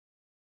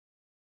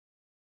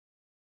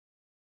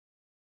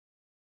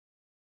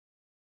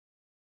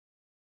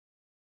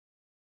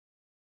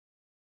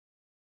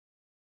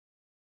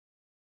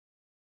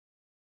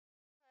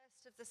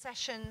the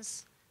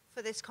sessions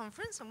for this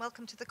conference, and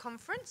welcome to the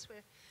conference.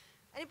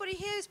 Anybody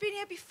here who's been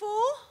here before?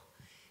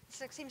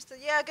 It seems the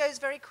year goes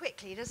very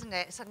quickly, doesn't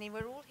it? Suddenly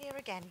we're all here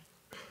again.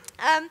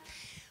 I'm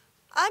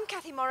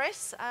Cathy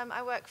Morris.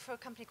 I work for a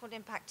company called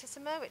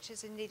Impactissima, which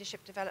is in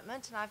leadership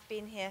development, and I've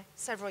been here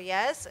several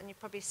years, and you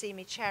probably see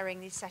me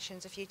chairing these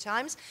sessions a few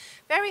times.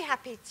 Very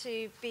happy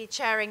to be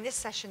chairing this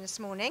session this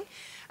morning,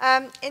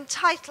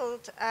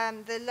 entitled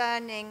The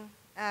Learning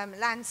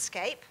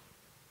Landscape.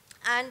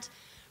 And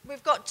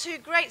we've got two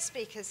great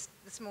speakers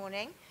this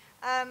morning.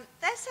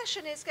 Their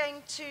session is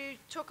going to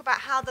talk about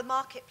how the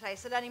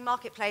marketplace, the learning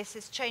marketplace,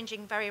 is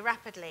changing very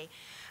rapidly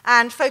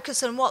and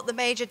focus on what the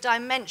major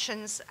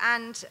dimensions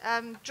and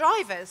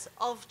drivers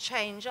of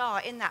change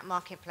are in that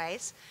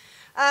marketplace.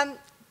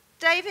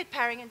 David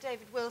Perring and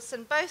David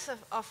Wilson both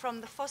are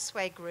from the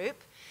Fosway Group,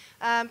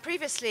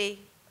 previously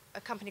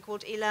a company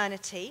called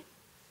eLearnity,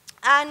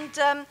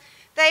 and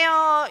they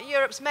are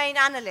Europe's main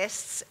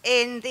analysts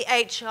in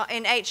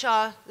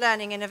HR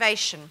learning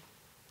innovation.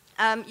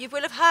 You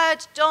will have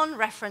heard Don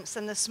reference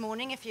them this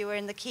morning if you were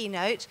in the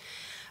keynote.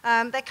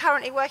 They're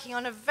currently working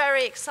on a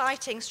very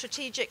exciting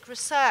strategic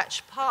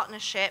research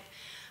partnership,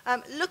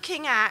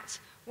 looking at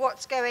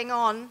what's going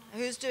on,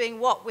 who's doing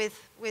what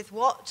with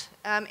what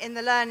in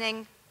the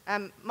learning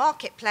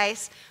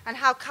marketplace, and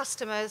how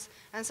customers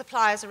and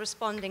suppliers are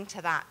responding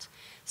to that.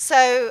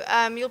 So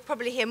you'll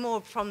probably hear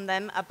more from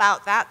them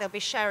about that. They'll be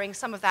sharing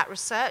some of that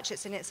research.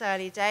 It's in its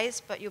early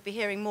days, but you'll be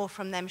hearing more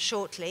from them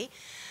shortly.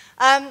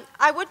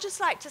 I would just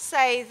like to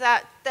say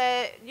that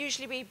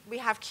usually we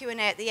have Q&A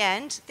at the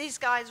end. These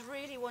guys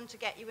really want to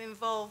get you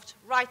involved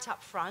right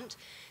up front.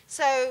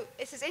 So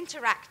this is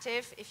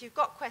interactive. If you've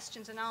got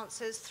questions and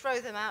answers, throw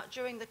them out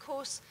during the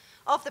course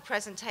of the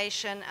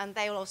presentation, and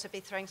they will also be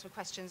throwing some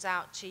questions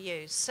out to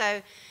you.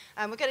 So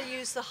we're going to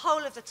use the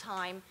whole of the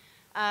time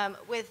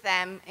with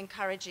them,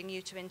 encouraging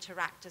you to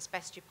interact as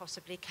best you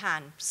possibly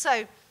can.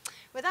 So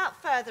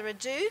without further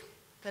ado,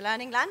 the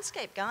learning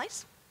landscape,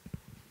 guys.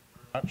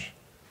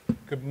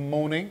 Good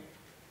morning.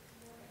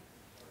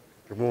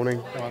 Good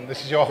morning. Come on,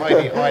 this is your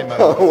Heidi High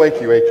moment. Oh,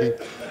 wakey,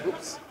 wakey.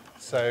 Oops.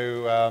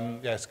 So,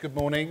 yes, good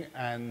morning,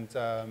 and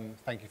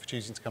thank you for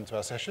choosing to come to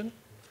our session.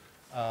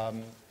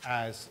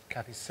 As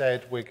Cathy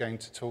said, we're going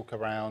to talk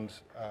around,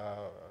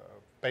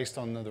 based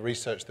on the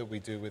research that we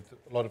do with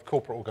a lot of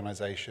corporate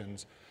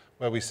organizations,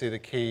 where we see the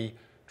key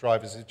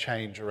drivers of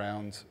change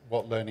around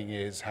what learning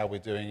is, how we're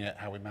doing it,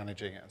 how we're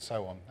managing it, and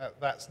so on.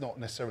 That's not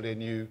necessarily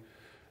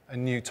a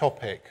new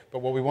topic, but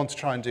what we want to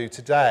try and do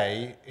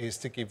today is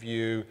to give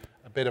you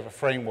a bit of a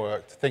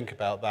framework to think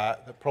about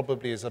that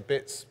probably is a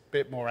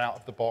bit more out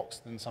of the box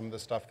than some of the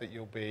stuff that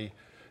you'll be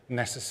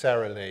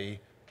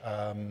necessarily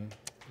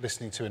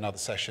listening to in other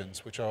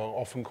sessions, which are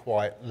often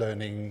quite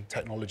learning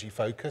technology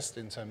focused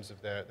in terms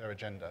of their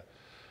agenda.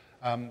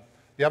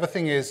 The other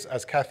thing is,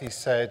 as Cathy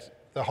said,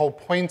 the whole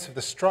point of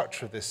the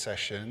structure of this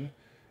session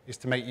is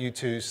to make you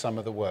do some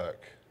of the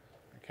work,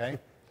 okay?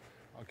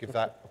 I'll give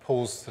that a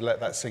pause to let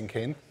that sink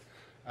in.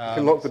 You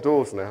can lock the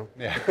doors now.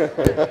 Yeah.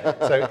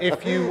 So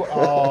if you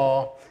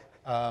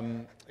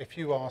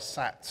are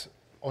sat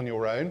on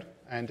your own,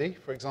 Andy,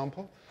 for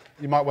example,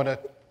 you might want to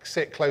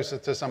sit closer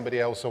to somebody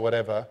else or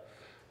whatever,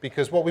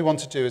 because what we want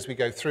to do as we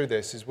go through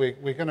this is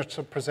we're going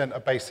to present a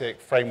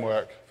basic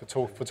framework for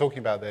talking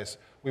about this.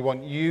 We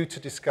want you to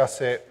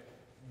discuss it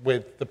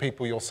with the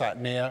people you're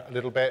sat near a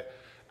little bit,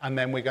 and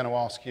then we're going to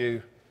ask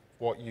you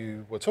what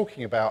you were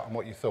talking about and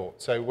what you thought.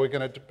 So we're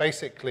going to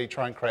basically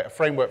try and create a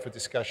framework for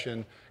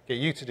discussion, get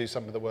you to do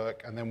some of the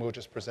work, and then we'll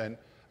just present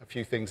a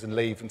few things and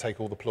leave and take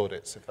all the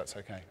plaudits, if that's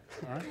okay.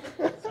 All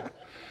right? So,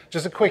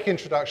 just a quick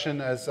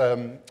introduction.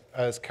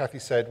 As Cathy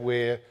said,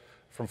 we're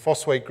from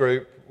Fosway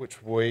Group,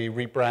 which we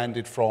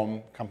rebranded from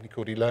a company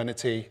called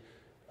eLearnity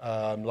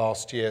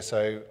last year.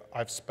 So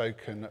I've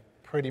spoken at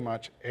pretty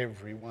much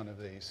every one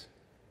of these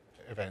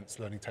events,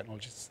 learning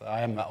technologies.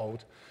 I am that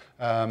old.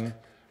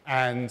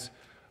 And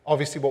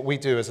obviously, what we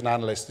do as an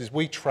analyst is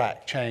we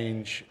track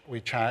change, we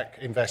track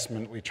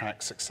investment, we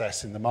track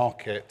success in the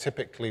market,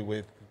 typically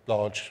with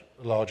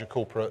larger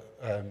corporate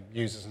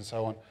users and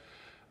so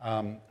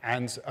on.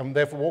 And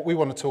therefore, what we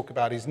want to talk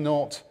about is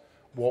not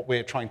what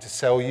we're trying to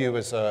sell you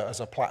as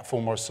a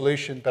platform or a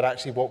solution, but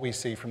actually what we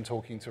see from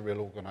talking to real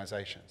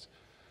organizations.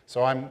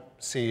 So I'm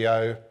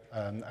CEO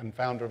and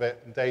founder of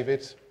it, and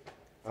David?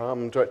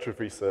 I'm Director of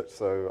Research,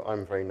 so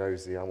I'm very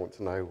nosy. I want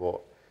to know what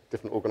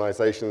different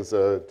organizations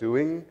are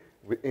doing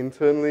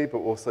internally, but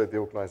also the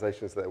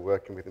organizations that they're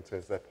working with in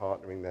terms of their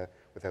partnering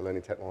with their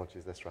learning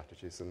technologies, their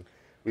strategies, and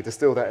we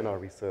distill that in our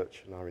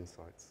research and our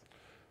insights.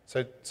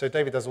 So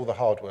David does all the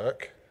hard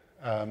work.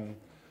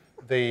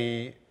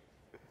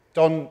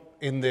 Don,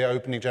 in the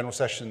opening general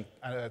session,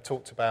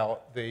 talked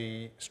about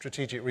the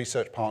strategic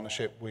research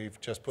partnership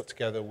we've just put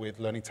together with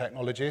learning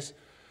technologies.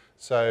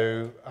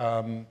 So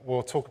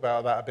we'll talk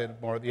about that a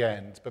bit more at the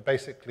end. But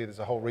basically, there's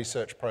a whole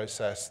research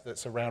process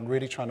that's around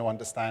really trying to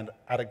understand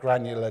at a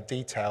granular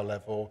detail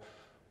level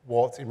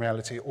what, in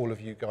reality, all of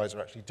you guys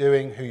are actually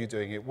doing, who you're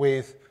doing it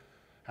with,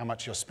 how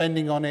much you're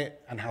spending on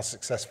it, and how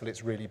successful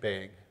it's really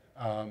being.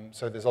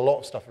 So there's a lot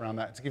of stuff around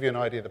that. To give you an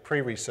idea of the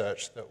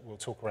pre-research that we'll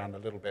talk around a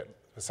little bit,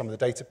 for some of the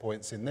data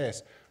points in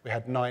this, we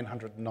had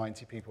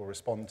 990 people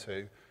respond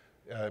to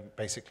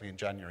basically in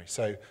January.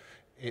 So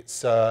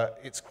it's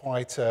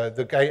quite,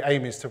 the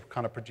aim is to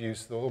kind of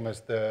produce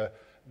almost the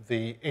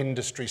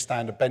industry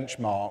standard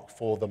benchmark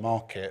for the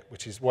market,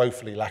 which is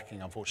woefully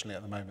lacking, unfortunately,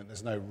 at the moment.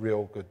 There's no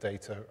real good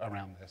data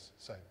around this.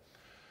 So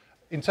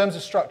in terms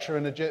of structure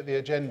and the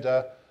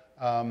agenda,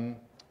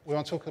 we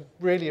want to talk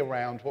really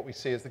around what we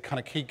see as the kind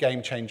of key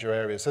game changer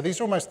areas. So these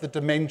are almost the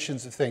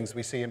dimensions of things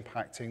we see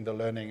impacting the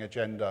learning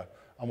agenda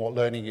and what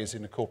learning is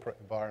in a corporate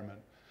environment.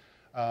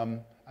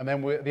 And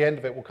then at the end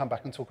of it, we'll come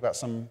back and talk about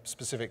some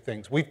specific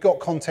things. We've got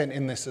content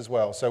in this as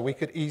well, so we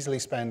could easily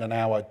spend an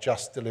hour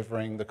just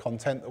delivering the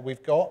content that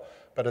we've got.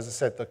 But as I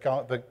said,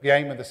 the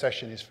aim of the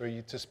session is for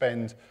you to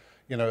spend,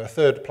 a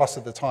third plus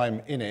of the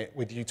time in it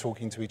with you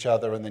talking to each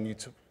other, and then you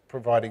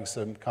providing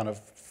some kind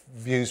of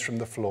views from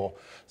the floor.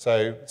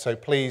 So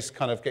please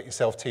kind of get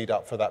yourself teed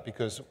up for that,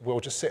 because we'll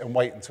just sit and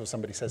wait until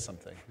somebody says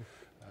something,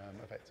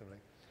 effectively.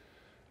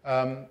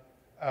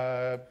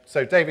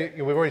 So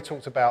David, we've already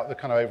talked about the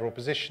kind of overall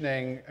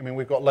positioning. I mean,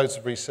 we've got loads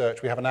of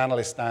research. We have an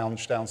analyst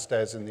lounge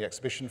downstairs in the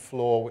exhibition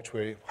floor, which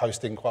we're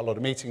hosting quite a lot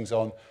of meetings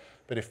on.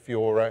 But if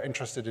you're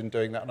interested in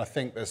doing that, and I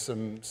think there's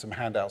some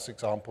handouts,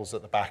 examples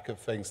at the back of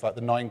things like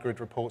the 9-grid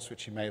reports,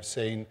 which you may have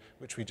seen,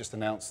 which we just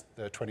announced,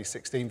 the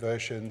 2016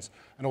 versions,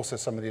 and also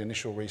some of the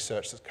initial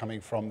research that's coming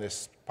from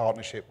this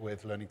partnership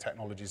with Learning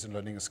Technologies and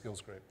Learning and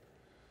Skills Group.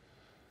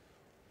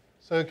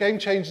 So game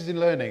changers in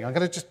learning. I'm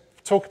going to just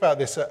talk about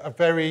this at a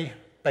very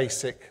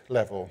basic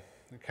level,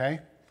 okay?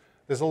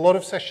 There's a lot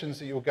of sessions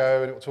that you'll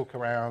go and it will talk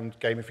around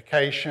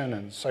gamification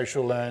and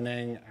social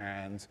learning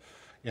and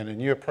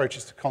new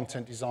approaches to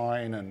content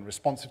design and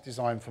responsive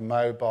design for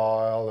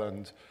mobile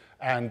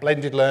and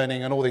blended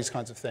learning and all these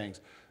kinds of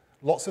things.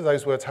 Lots of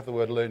those words have the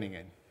word learning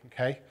in,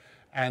 okay?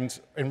 And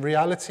in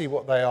reality,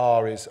 what they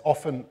are is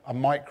often a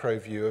micro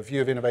view, a view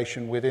of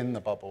innovation within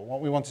the bubble. What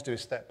we want to do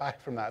is step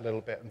back from that a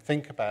little bit and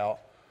think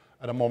about,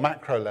 at a more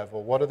macro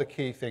level, what are the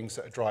key things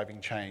that are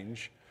driving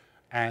change,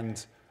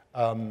 and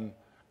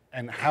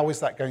how is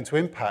that going to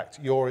impact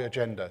your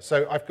agenda?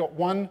 So I've got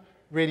one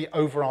really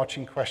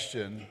overarching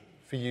question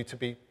for you to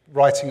be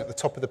writing at the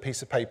top of the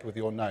piece of paper with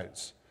your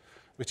notes,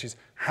 which is,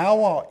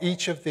 how are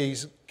each of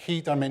these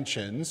key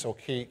dimensions or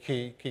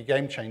key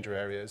game changer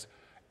areas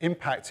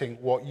impacting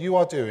what you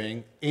are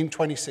doing in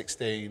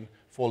 2016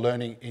 for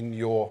learning in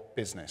your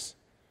business?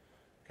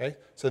 Okay?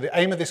 So the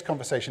aim of this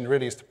conversation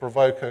really is to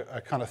provoke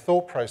a kind of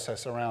thought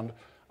process around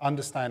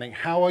understanding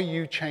how are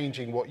you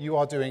changing what you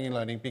are doing in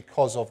learning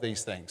because of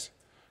these things.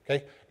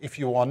 Okay? If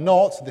you are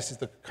not, this is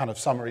the kind of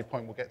summary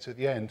point we'll get to at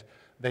the end,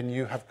 then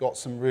you have got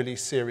some really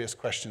serious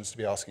questions to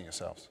be asking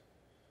yourselves.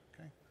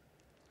 Okay?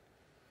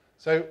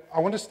 So I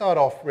want to start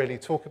off really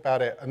talk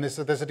about it, and there's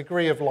a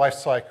degree of life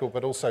cycle,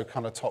 but also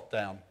kind of top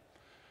down.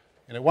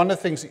 One of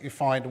the things that you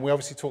find, and we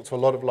obviously talk to a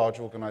lot of large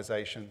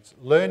organizations,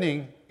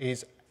 learning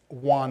is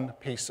one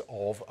piece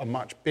of a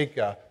much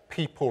bigger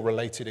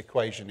people-related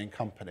equation in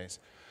companies.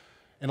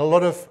 In a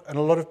lot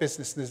of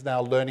businesses now,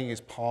 learning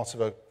is part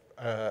of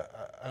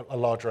a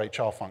larger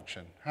HR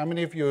function. How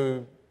many of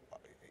you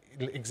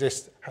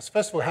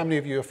first of all, how many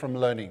of you are from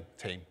learning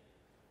team?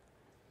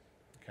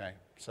 Okay,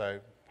 so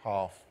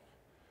half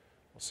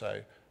or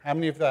so. How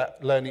many of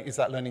is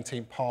that learning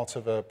team part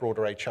of a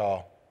broader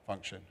HR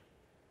function?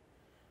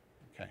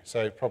 Okay,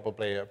 so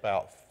probably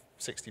about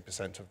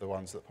 60% of the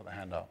ones that put their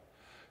hand up.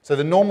 So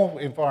the normal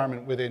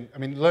environment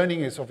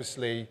learning is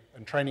obviously,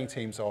 and training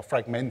teams are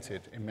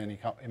fragmented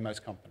in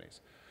most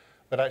companies.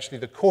 But actually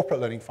the corporate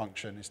learning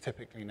function is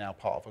typically now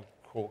part of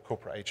a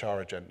corporate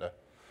HR agenda.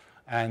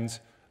 And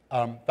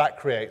that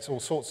creates all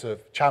sorts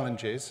of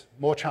challenges,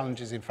 more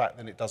challenges in fact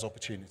than it does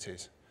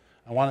opportunities.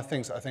 And one of the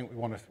things that I think we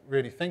want to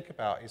really think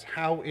about is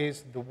how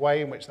is the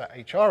way in which that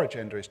HR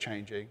agenda is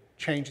changing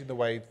the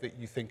way that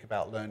you think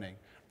about learning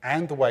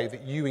and the way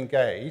that you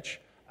engage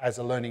as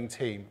a learning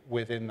team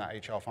within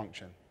that HR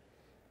function.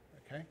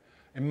 Okay?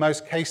 In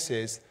most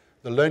cases,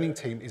 the learning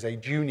team is a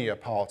junior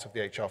part of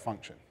the HR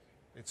function.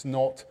 It's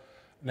not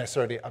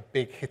necessarily a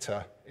big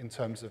hitter in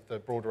terms of the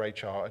broader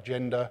HR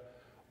agenda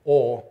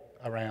or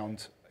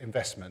around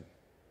investment.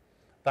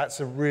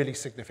 That's a really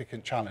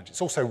significant challenge.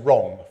 It's also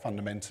wrong,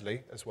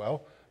 fundamentally, as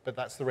well, but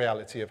that's the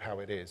reality of how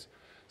it is.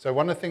 So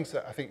one of the things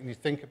that I think you need to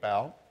think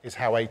about is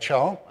how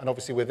HR, and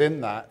obviously within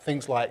that,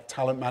 things like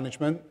talent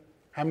management.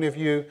 How many of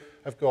you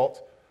have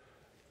got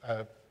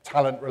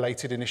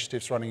talent-related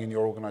initiatives running in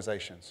your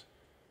organizations?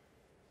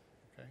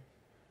 Okay.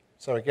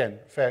 So again,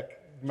 fair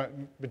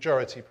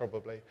majority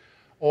probably.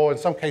 Or in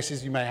some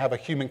cases, you may have a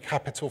human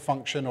capital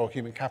function or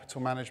human capital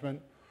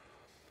management.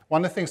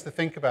 One of the things to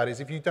think about is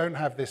if you don't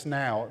have this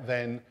now,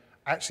 then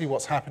actually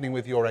what's happening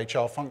with your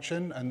HR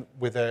function and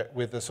with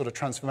the sort of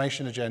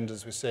transformation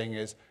agendas we're seeing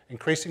is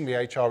increasingly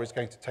HR is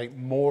going to take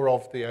more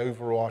of the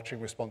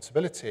overarching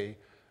responsibility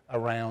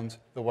around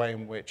the way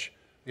in which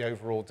the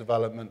overall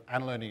development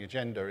and learning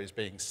agenda is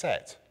being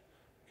set.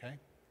 Okay?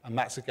 And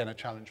that's again a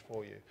challenge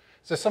for you.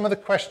 So some of the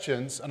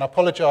questions, and I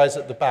apologize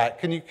at the back,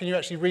 can you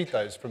actually read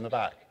those from the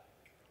back?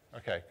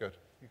 Okay, good.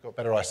 You've got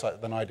better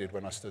eyesight than I did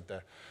when I stood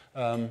there.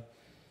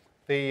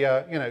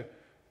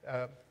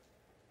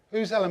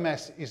 Whose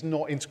LMS is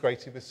not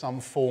integrated with some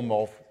form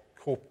of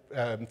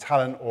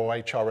talent or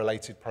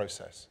HR-related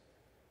process?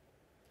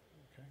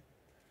 Okay.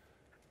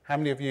 How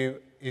many of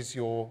you is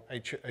your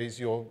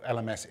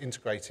LMS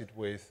integrated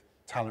with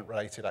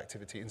talent-related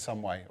activity in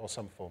some way or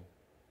some form?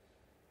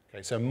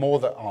 Okay, so more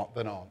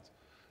than aren't.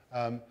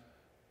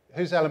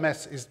 Whose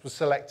LMS was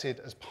selected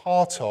as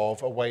part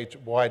of a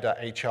wider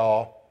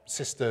HR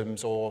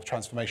systems or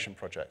transformation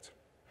project?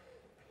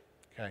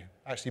 Okay,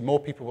 actually more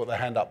people put their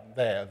hand up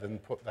there than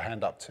put their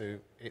hand up to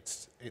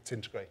it's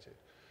integrated.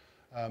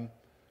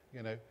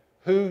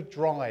 Who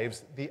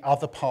drives the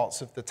other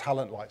parts of the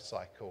talent life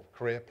cycle?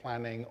 Career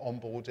planning,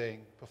 onboarding,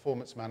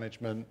 performance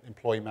management,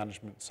 employee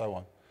management, so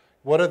on.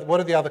 What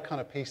are the other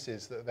kind of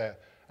pieces that are there?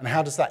 And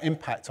how does that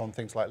impact on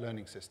things like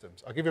learning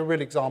systems? I'll give you a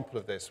real example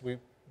of this.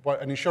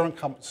 An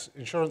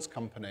insurance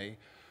company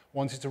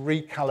wanted to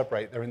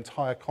recalibrate their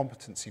entire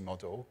competency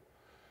model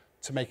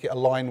to make it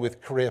align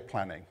with career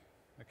planning,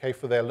 okay,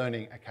 for their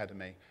learning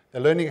academy.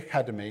 Their learning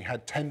academy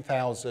had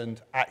 10,000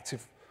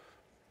 active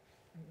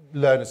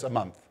learners a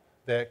month.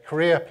 Their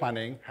career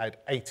planning had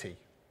 80,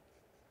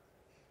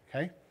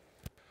 okay?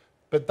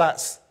 But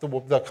that's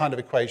the kind of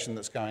equation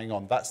that's going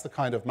on. That's the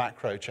kind of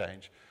macro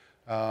change.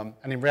 And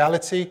in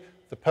reality,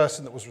 the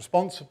person that was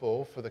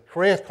responsible for the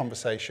career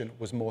conversation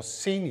was more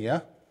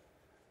senior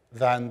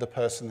than the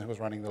person who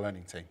was running the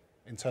learning team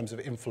in terms of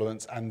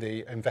influence and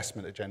the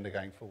investment agenda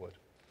going forward.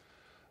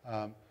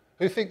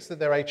 Who thinks that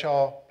their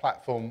HR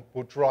platform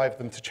will drive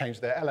them to change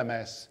their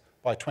LMS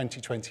by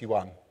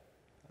 2021?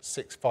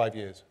 That's 5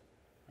 years.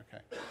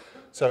 Okay.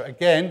 So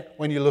again,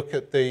 when you look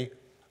at the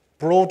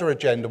broader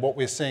agenda, what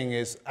we're seeing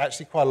is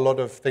actually quite a lot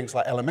of things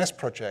like LMS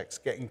projects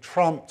getting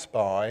trumped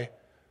by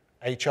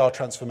HR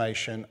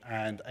transformation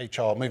and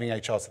moving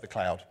HR to the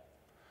cloud.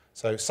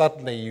 So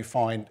suddenly you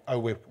find, oh,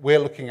 we're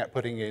looking at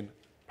putting in,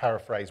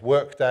 paraphrase,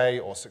 Workday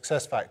or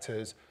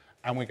SuccessFactors,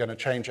 and we're going to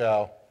change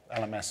our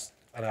LMS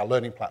and our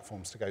learning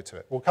platforms to go to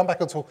it. We'll come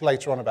back and talk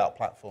later on about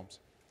platforms.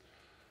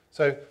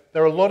 So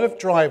there are a lot of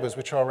drivers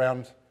which are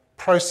around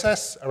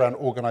process, around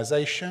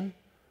organization,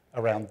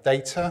 around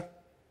data,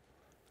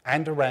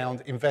 and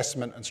around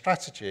investment and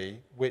strategy,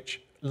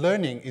 which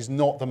learning is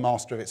not the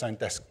master of its own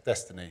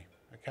destiny,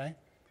 okay?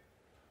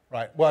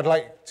 Right, what I'd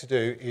like to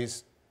do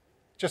is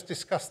just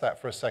discuss that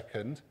for a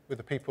second with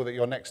the people that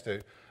you're next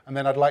to, and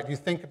then I'd like you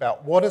to think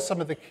about what are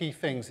some of the key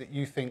things that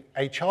you think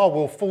HR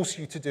will force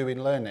you to do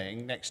in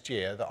learning next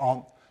year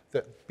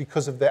that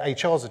because of their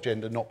HR's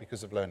agenda, not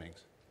because of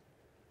learning's.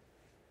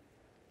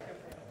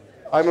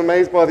 I'm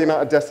amazed by the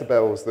amount of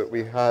decibels that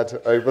we had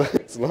over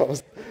the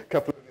last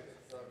couple of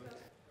minutes.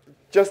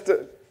 Just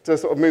to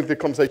sort of move the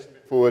conversation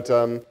forward,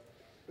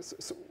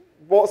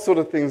 what sort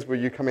of things were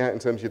you coming out in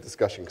terms of your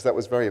discussion? Because that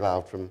was very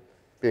loud from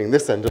being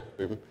this end of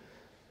the room.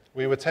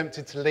 We were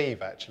tempted to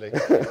leave, actually.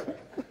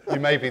 You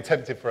may be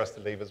tempted for us to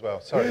leave as well.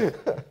 Sorry.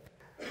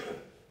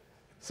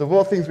 So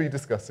what things were you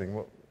discussing?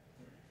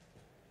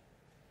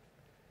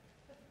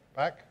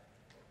 Back?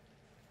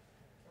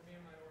 For me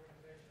and my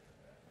organization,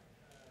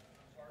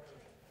 I'm part of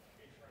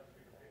HR's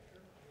bigger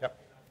picture. Yep.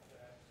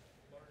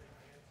 That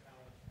learning and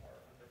talent are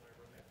under my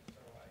remit,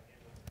 so I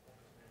handle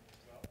performance management as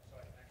well, so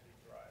I can actually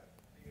drive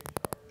the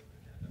HR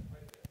agenda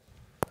quite a bit,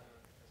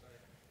 because I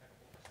kind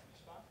of hold a sweet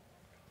spot.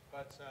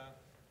 But,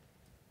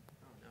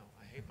 oh no,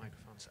 I hate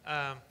microphones.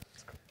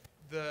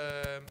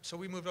 So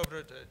we moved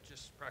over to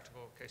just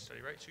practical case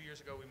study, right? 2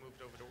 years ago, we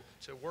moved over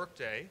to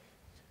Workday,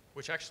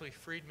 which actually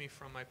freed me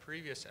from my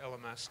previous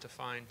LMS to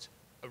find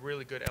a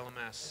really good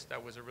LMS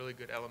that was a really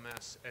good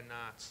LMS and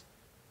not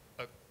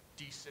a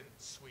decent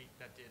suite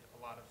that did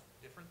a lot of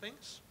different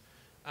things.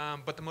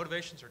 But the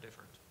motivations are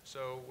different.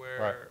 So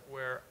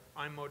where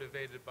I'm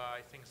motivated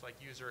by things like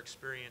user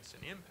experience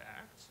and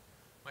impact,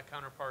 my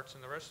counterparts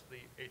in the rest of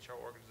the HR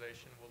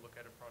organization will look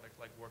at a product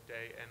like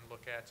Workday and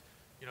look at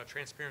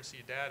transparency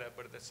of data,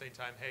 but at the same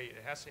time, hey,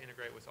 it has to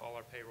integrate with all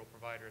our payroll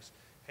providers.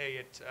 Hey,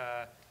 it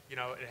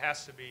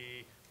has to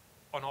be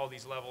on all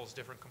these levels,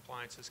 different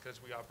compliances,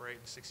 because we operate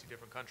in 60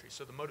 different countries.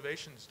 So the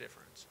motivation is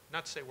different.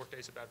 Not to say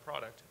Workday's a bad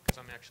product, because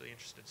I'm actually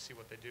interested to see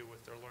what they do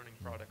with their learning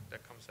product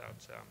that comes out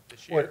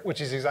this year. Which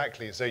is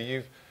exactly, so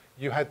you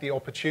had the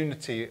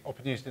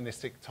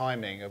opportunistic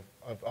timing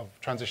of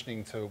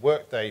transitioning to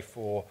Workday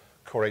for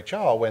core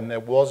HR when there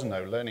was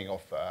no learning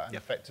offer, and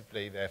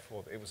effectively,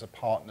 therefore, it was a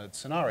partnered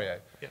scenario.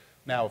 Yep.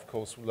 Now, of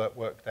course,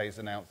 Workday's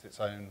announced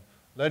its own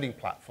learning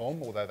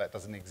platform, although that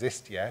doesn't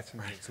exist yet,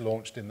 and it's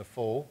launched in the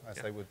fall, as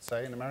they would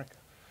say in America,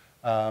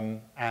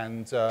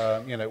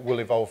 will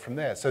evolve from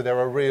there. So there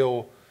are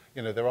real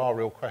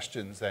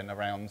questions then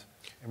around,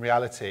 in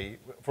reality,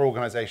 for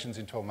organizations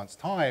in 12 months'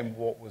 time,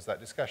 what was that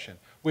discussion?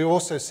 We've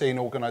also seen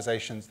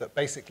organizations that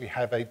basically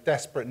have a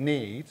desperate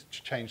need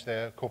to change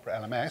their corporate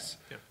LMS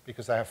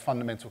because they have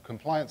fundamental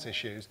compliance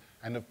issues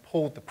and have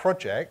pulled the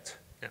project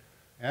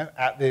yeah,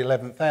 at the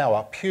 11th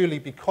hour, purely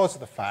because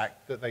of the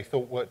fact that they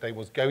thought Workday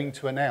was going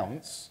to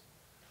announce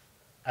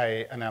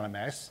an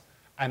LMS,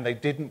 and they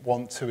didn't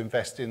want to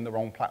invest in the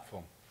wrong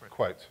platform,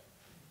 quote.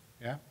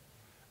 Yeah?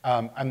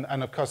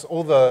 And of course,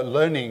 all the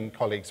learning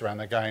colleagues around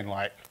there going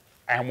like,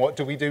 and what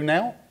do we do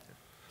now?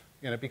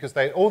 You know, because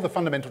all the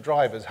fundamental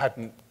drivers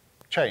hadn't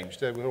changed.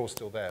 They were all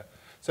still there.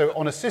 So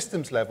on a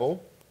systems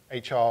level,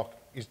 HR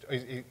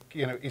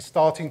is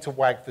starting to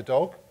wag the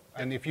dog.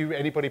 And if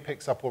anybody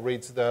picks up or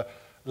reads the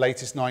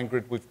latest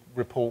 9-grid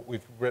report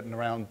we've written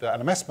around the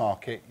LMS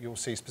market, you'll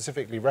see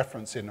specifically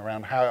referencing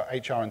around how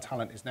HR and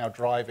talent is now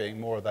driving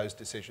more of those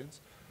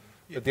decisions.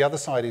 Yeah. But the other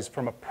side is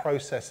from a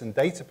process and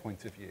data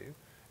point of view,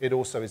 it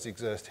also is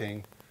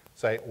exerting,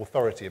 say,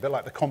 authority, a bit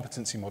like the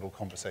competency model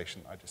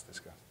conversation I just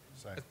discussed.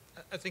 So.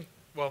 I think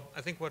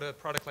what a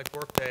product like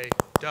Workday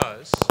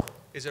does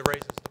is it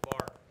raises the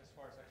bar as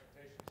far as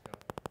expectations go.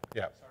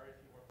 Yeah. Sorry if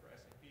you work for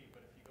SAP,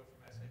 but if you go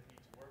from SAP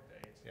to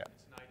Workday,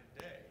 it's night and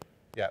day.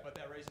 Yeah. But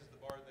that raises the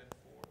bar then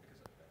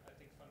because I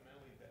think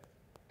fundamentally that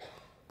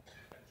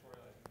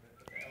editorializing that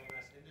the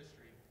LMS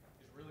industry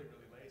is really,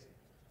 really lazy.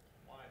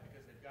 Why?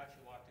 Because they've got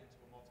you locked into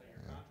a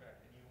multi-year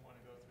contract and you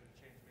want to go through the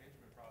change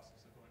management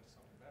process of going to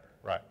something better.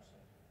 Right.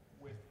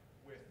 With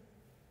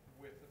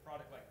a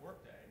product like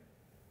Workday,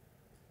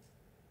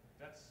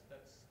 that's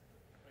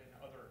in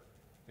other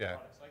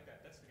products like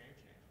that, that's the game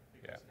changer.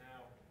 Because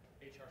now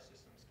HR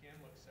systems can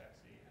look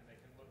sexy and they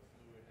can look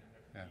fluid and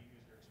there can be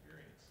user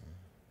experience.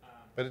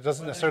 But it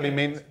doesn't necessarily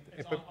mean...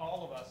 It's on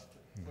all of us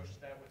to push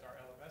that with our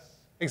LMS.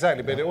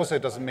 Exactly, but it also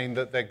doesn't mean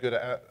that they're good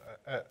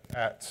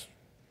at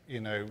you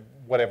know,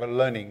 whatever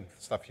learning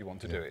stuff you want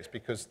to do. It's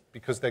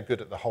because they're good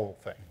at the whole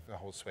thing, the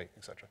whole suite,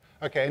 etc.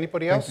 Okay,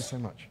 anybody else? Thank you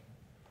so much.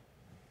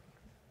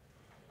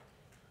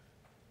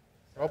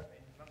 Rob?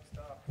 Amongst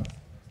our customers,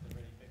 the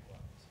really big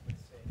ones, we're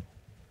seeing.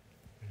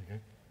 There you go.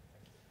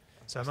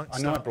 So amongst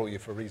I know I brought you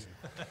for a reason.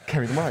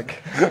 Carry the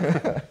mic.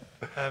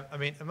 I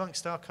mean,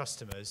 amongst our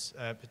customers,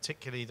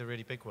 particularly the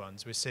really big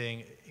ones, we're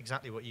seeing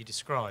exactly what you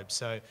described.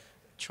 So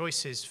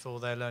choices for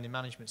their learning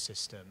management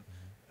system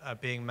are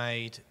being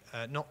made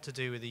not to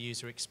do with the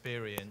user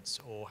experience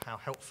or how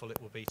helpful it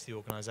will be to the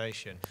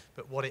organisation,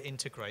 but what it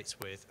integrates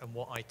with and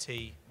what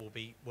IT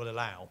will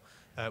allow,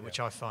 which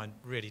I find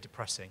really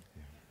depressing.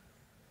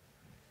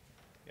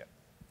 Yeah.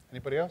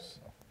 Anybody else?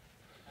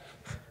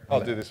 I'll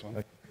do this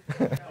one.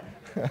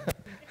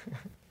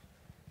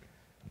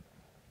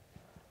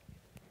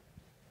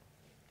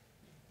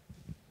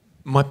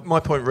 My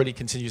point really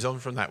continues on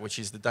from that, which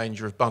is the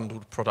danger of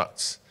bundled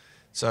products.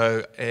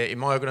 So in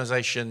my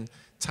organisation,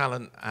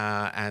 talent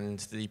and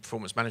the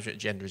performance management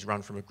agenda is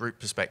run from a group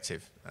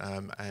perspective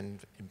and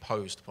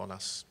imposed upon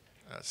us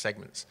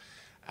segments.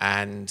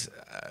 And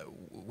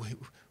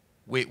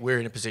we're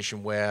in a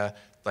position where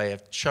they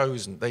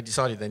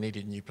decided they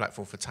needed a new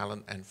platform for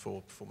talent and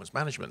for performance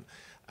management.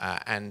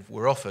 And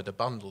were offered a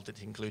bundle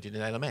that included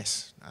an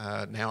LMS.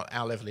 Now,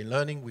 our level in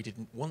learning, we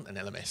didn't want an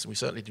LMS, and we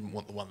certainly didn't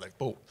want the one they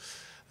bought.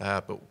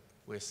 But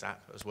we're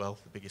SAP as well,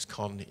 the biggest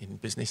con in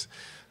business.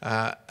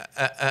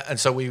 And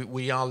so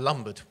we are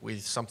lumbered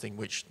with something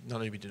which not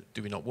only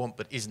do we not want,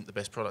 but isn't the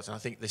best product. And I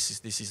think this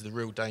is the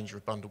real danger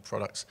of bundled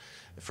products.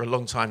 For a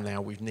long time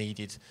now, we've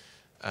needed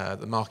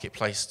the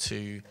marketplace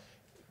to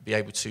be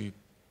able to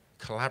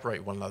collaborate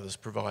with one another to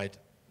provide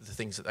the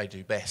things that they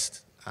do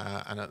best.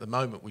 And at the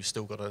moment, we've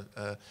still got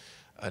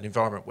an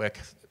environment where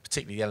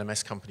particularly the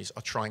LMS companies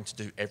are trying to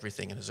do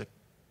everything, and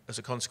as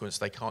a consequence,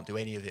 they can't do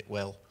any of it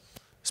well,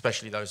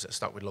 especially those that are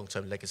stuck with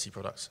long-term legacy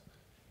products.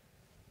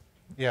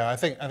 Yeah, I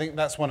think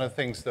that's one of the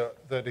things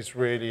that is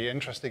really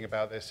interesting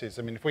about this is,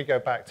 I mean, if we go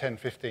back 10,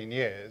 15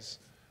 years,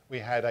 we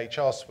had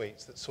HR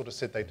suites that sort of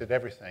said they did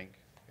everything,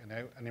 you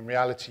know, and in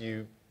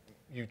reality,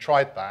 you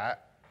tried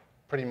that,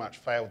 pretty much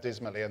failed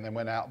dismally, and then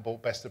went out and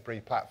bought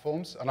best-of-breed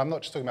platforms. And I'm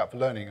not just talking about for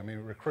learning, I mean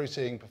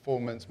recruiting,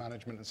 performance,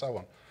 management, and so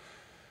on.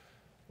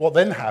 What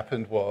then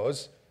happened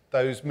was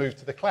those moved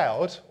to the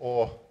cloud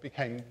or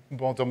became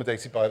more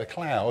dominated by the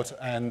cloud,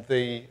 and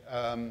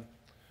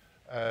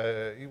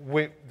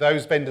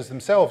those vendors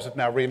themselves have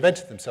now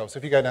reinvented themselves. So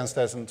if you go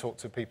downstairs and talk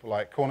to people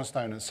like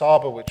Cornerstone and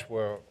Saba, which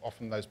were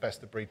often those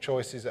best-of-breed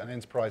choices at an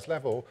enterprise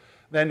level,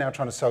 they're now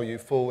trying to sell you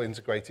full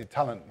integrated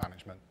talent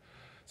management.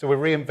 So we're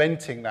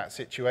reinventing that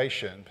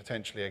situation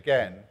potentially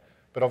again,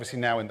 but obviously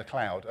now in the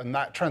cloud. And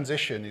that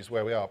transition is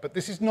where we are. But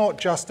this is not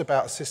just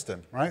about a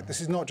system, right? This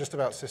is not just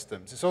about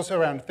systems. It's also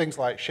around things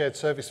like shared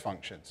service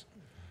functions.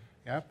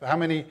 Yeah? How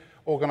many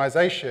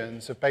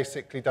organizations have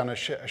basically done a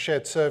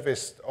shared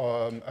service,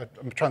 a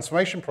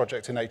transformation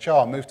project in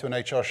HR, moved to an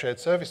HR shared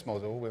service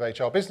model with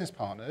HR business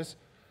partners,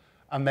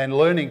 and then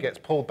learning gets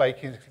pulled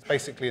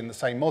basically in the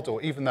same model,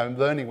 even though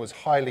learning was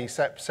highly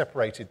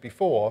separated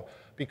before,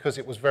 because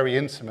it was very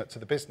intimate to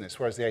the business,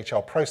 whereas the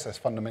HR process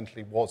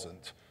fundamentally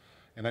wasn't,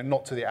 you know,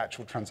 not to the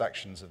actual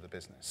transactions of the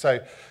business. So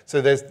it's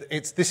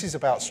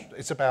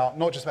about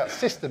not just about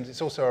systems,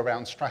 it's also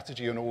around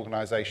strategy and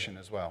organization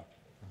as well.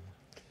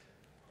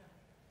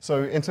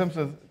 So in terms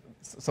of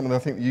some of the, I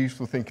think,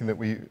 useful thinking that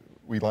we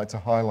like to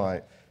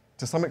highlight,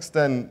 to some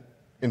extent,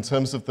 In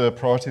terms of the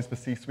priorities for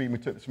C-suite, we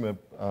took this from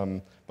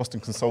a Boston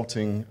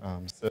Consulting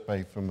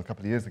survey from a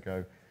couple of years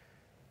ago.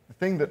 The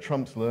thing that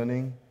trumps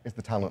learning is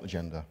the talent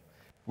agenda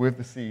with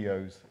the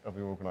CEOs of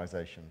your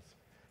organizations.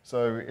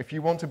 So if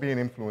you want to be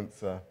an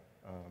influencer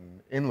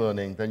in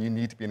learning, then you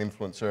need to be an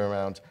influencer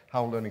around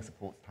how learning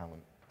supports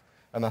talent.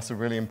 And that's a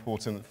really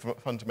important,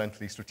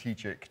 fundamentally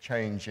strategic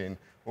change in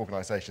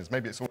organizations.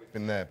 Maybe it's always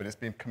been there, but it's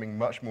becoming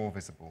much more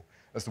visible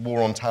as the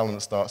war on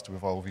talent starts to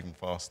evolve even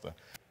faster.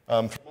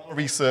 From our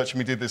research, and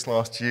we did this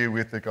last year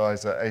with the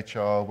guys at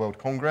HR World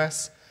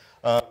Congress,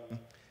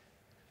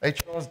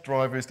 HR's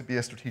driver is to be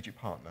a strategic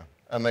partner,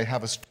 and they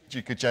have a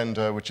strategic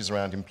agenda which is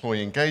around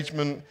employee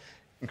engagement,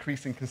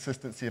 increasing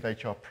consistency of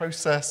HR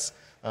process,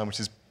 which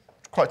is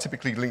quite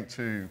typically linked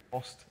to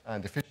cost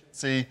and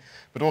efficiency,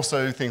 but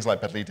also things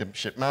like better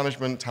leadership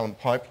management, talent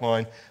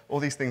pipeline, all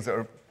these things that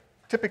are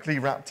typically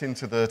wrapped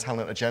into the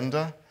talent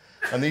agenda.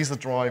 And these are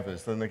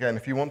drivers. And again,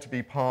 if you want to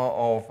be part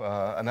of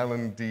an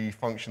L&D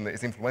function that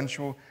is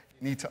influential,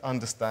 you need to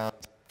understand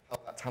how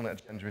that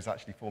talent agenda is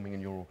actually forming in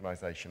your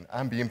organization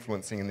and be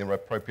influencing in the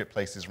appropriate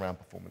places around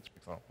performance, for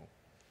example.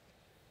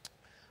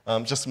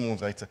 Just some more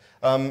data.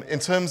 In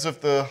terms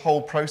of the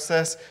whole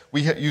process,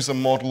 we use a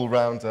model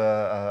around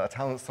a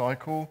talent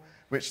cycle,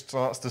 which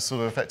starts to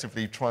sort of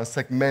effectively try and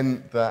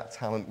segment that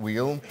talent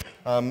wheel.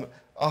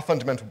 Our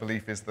fundamental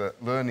belief is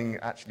that learning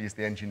actually is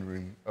the engine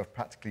room of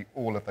practically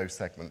all of those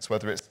segments,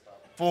 whether it's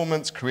about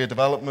performance, career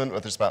development,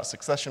 whether it's about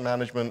succession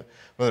management,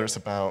 whether it's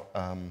about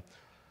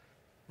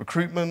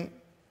recruitment,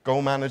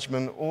 goal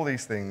management, all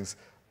these things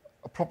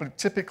are probably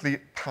typically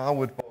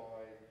powered by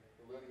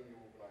the learning in your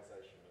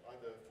organization,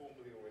 either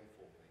formally or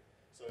informally.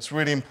 So it's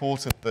really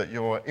important that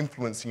you're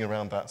influencing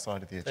around that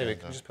side of the agenda. David,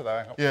 can you just put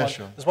that up? Yeah,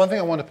 sure. There's one thing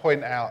I want to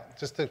point out,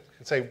 just to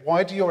say,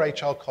 why do your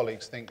HR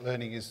colleagues think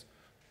learning is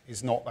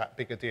not that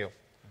big a deal?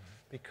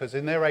 Because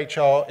in their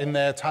HR, in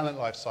their talent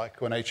life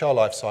cycle and HR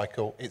life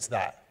cycle, it's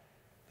that.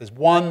 There's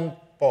one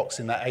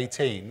box in that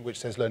 18 which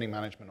says learning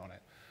management on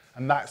it.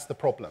 And that's the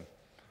problem.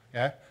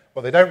 Yeah?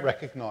 What they don't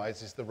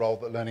recognize is the role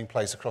that learning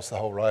plays across the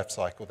whole life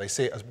cycle. They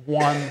see it as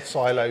one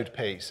siloed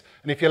piece.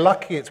 And if you're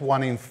lucky, it's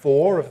 1 in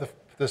 4 of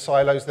the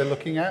silos they're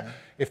looking at.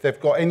 If they've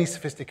got any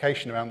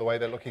sophistication around the way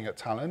they're looking at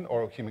talent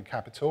or human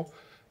capital,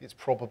 it's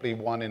probably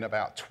 1 in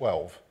about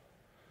 12.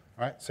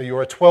 Right? So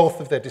you're a 12th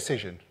of their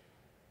decision.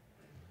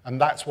 And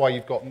that's why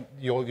you've got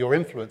your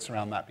influence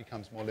around that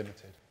becomes more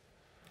limited.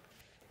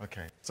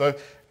 Okay, so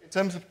in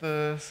terms of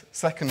the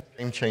second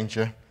game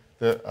changer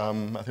that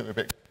I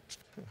think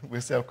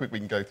we'll see how quick we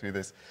can go through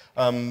this.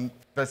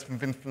 There's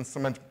been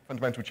some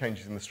fundamental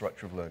changes in the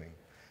structure of learning.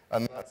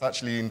 And that's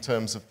actually in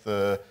terms of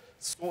the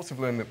sorts of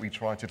learning that we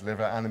try to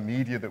deliver and the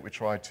media that we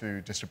try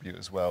to distribute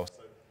as well.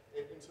 So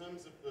in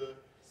terms of the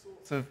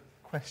sorts of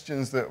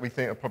questions that we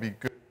think are probably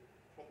good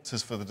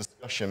prompters for the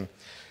discussion,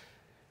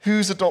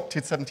 who's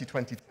adopted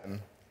 70-20-10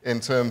 in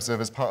terms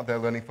of as part of their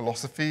learning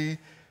philosophy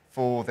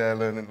for their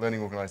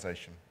learning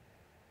organization?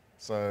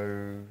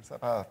 So is that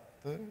about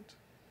a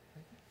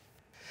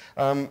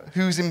third?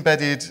 Who's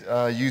embedded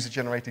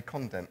user-generated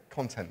content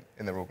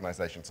in their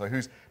organization? So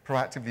who's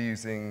proactively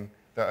using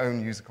their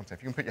own user content?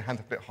 If you can put your hand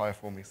a bit higher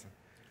for me. So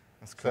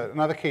that's cool. So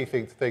another key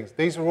thing to things,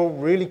 these are all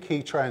really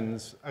key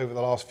trends over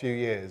the last few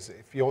years.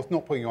 If you're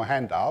not putting your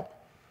hand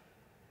up,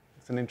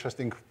 it's an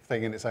interesting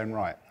thing in its own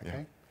right. Okay?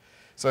 Yeah.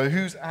 So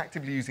who's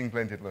actively using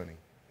blended learning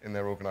in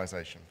their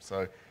organization?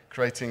 So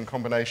creating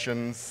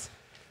combinations,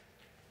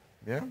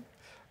 yeah?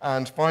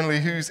 And finally,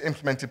 who's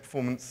implemented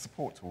performance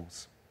support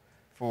tools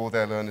for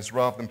their learners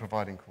rather than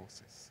providing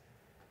courses?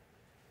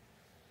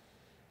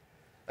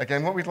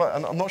 Again, what we'd like,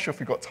 and I'm not sure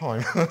if we've got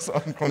time. So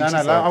I'm conscious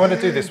no, I want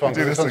to do this one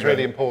because this one's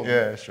really important.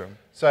 Yeah, sure.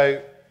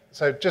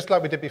 So just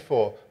like we did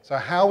before, so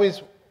how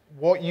is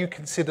what you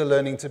consider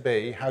learning to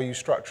be, how you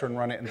structure and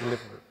run it and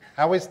deliver it,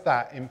 how is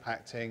that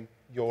impacting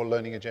your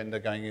learning agenda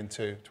going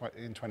into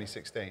in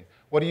 2016?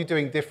 What are you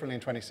doing differently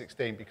in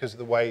 2016 because of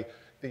the way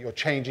that you're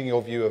changing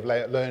your view of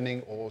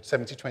learning, or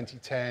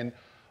 70-20-10,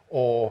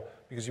 or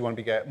because you want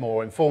to get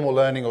more informal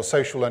learning or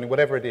social learning,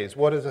 whatever it is?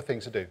 What are the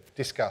things to do?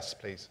 Discuss,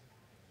 please.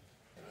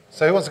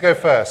 So who wants to go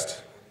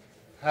first?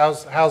 How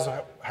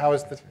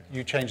is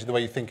you changing the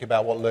way you think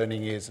about what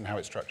learning is and how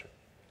it's structured?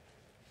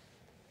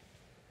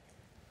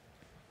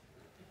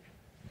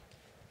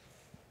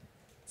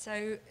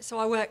 So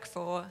I work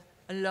for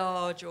a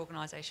large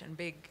organisation,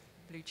 big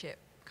blue chip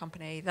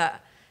company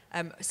that,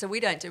 so we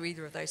don't do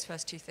either of those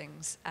first two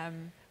things,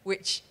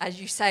 which, as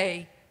you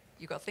say,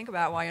 you've got to think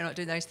about why you're not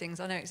doing those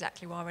things. I know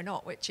exactly why we're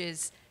not, which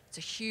is it's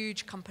a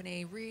huge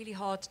company, really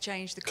hard to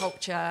change the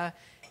culture.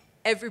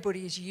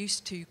 Everybody is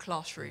used to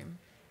classroom.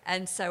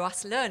 And so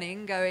us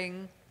learning,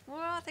 going, well,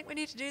 I think we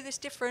need to do this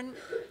different.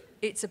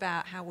 It's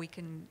about how we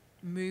can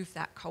move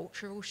that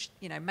cultural,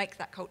 make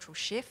that cultural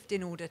shift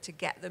in order to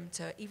get them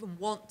to even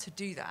want to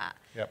do that.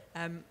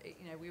 Yep.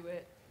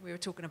 We were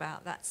talking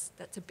about that's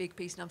a big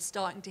piece, and I'm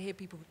starting to hear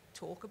people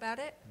talk about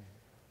it,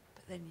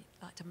 but then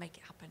like to make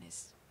it happen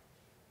is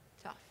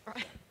tough,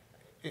 right?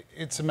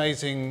 It's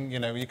amazing,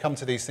 you come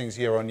to these things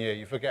year on year,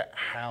 you forget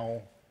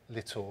how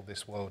little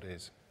this world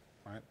is.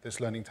 right, this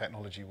learning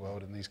technology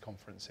world and these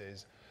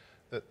conferences,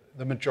 that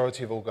the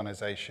majority of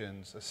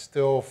organizations are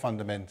still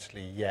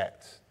fundamentally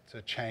yet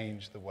to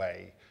change the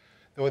way.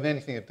 With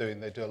anything they're doing,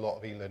 they do a lot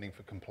of e-learning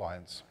for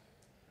compliance.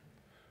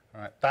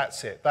 All right,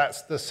 that's it.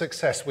 That's the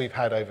success we've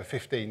had over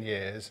 15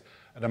 years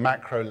at a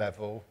macro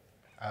level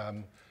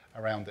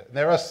around it.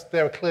 There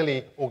are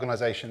clearly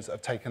organizations that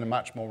have taken a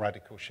much more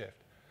radical shift.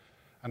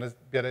 And as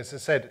I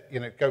said,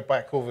 go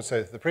back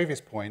also to the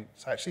previous point,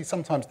 so actually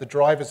sometimes the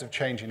drivers of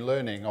change in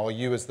learning are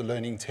you as the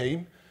learning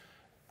team.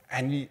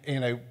 And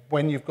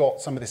when you've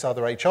got some of this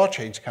other HR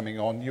change coming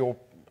on, you're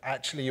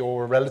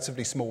a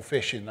relatively small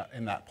fish in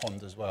that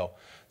pond as well.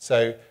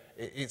 So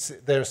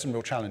there are some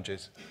real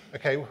challenges.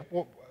 Okay,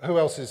 who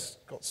else has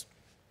got?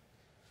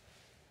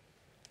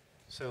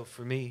 So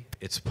for me,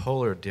 it's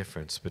polar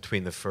difference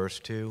between the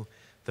first two.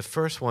 The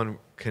first one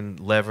can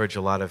leverage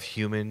a lot of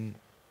human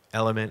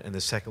element, and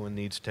the second one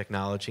needs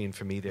technology. And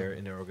for me, they're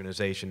in their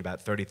organization,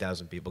 about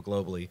 30,000 people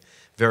globally,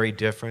 very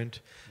different.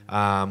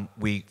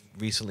 We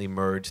recently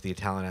merged the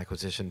talent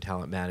acquisition,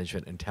 talent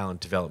management, and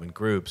talent development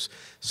groups.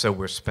 So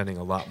we're spending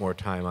a lot more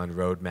time on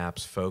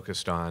roadmaps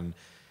focused on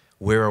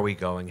where are we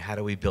going, how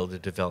do we build a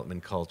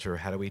development culture,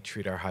 how do we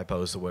treat our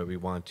hypos the way we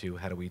want to,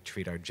 how do we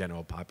treat our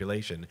general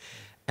population.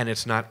 And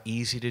it's not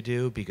easy to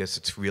do because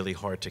it's really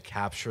hard to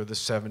capture the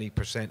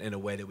 70% in a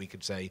way that we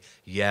could say,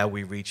 yeah,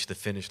 we reached the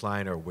finish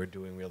line or we're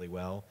doing really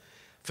well.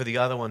 For the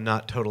other one,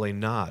 totally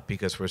not,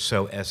 because we're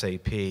so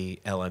SAP,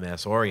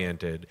 LMS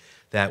oriented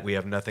that we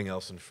have nothing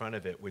else in front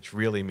of it, which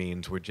really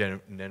means we're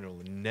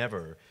generally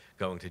never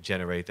going to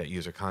generate that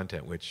user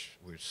content, which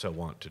we so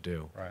want to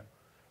do. Right.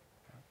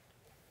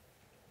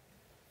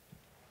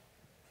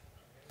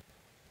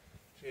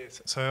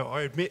 Cheers. So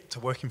I admit to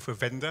working for a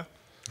vendor.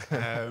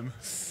 No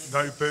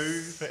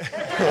booze. The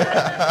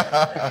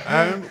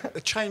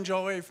change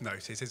I've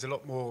noticed is a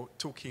lot more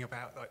talking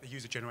about like the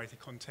user-generated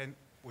content.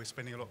 We're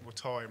spending a lot more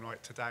time,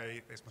 like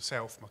today, there's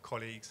myself, my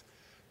colleagues,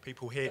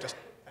 people here just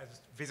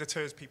as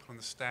visitors, people on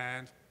the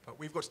stand, but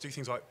we've got to do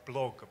things like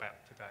blog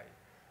about today.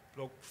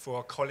 Blog for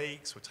our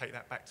colleagues, we'll take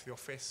that back to the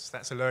office.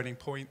 That's a learning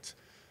point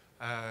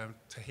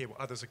to hear what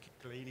others are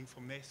gleaning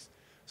from this.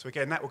 So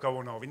again, that will go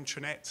on our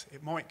intranet.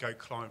 It might go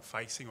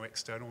client-facing or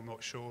external, I'm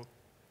not sure.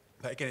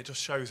 But again, it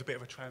just shows a bit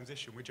of a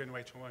transition. We're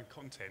generating our own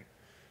content.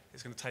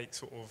 It's going to take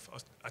sort of,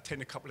 I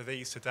attend a couple of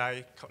these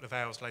today, a couple of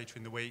hours later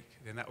in the week,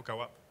 then that will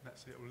go up.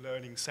 That's a little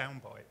learning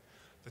soundbite.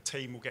 The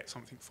team will get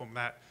something from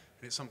that,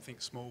 and it's something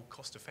small,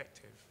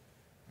 cost-effective.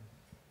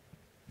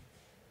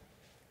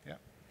 Yeah.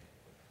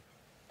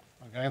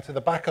 I'm going to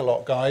the back a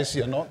lot, guys.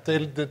 You're not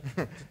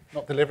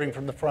delivering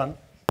from the front.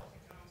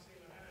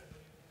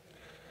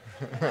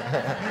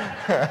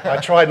 I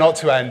try not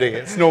to, Andy.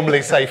 It's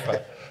normally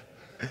safer.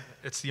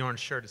 It's the orange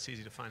shirt. It's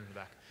easy to find in the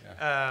back.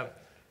 Yeah.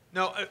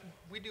 No,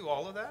 we do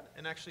all of that.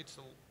 And actually,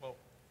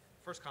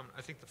 first comment,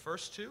 I think the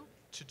first two,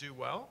 to do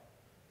well,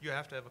 you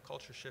have to have a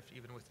culture shift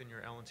even within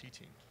your L&T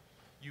team.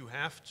 You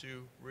have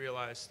to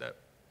realize that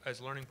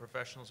as learning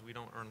professionals, we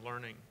don't own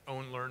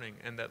learning,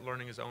 and that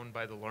learning is owned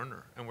by the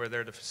learner, and we're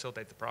there to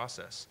facilitate the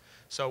process.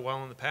 So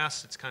while in the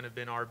past it's kind of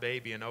been our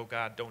baby, and oh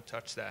God, don't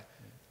touch that.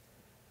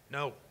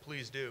 No,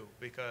 please do,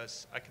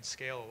 because I can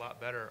scale a lot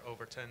better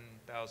over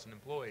 10,000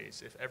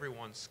 employees if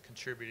everyone's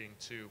contributing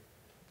to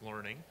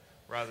learning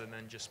rather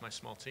than just my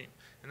small team.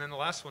 And then the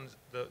last one,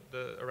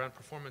 around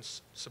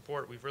performance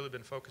support, we've really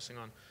been focusing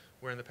on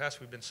where in the past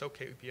we've been so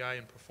KPI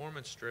and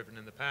performance driven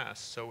in the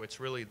past, so it's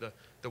really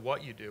the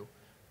what you do.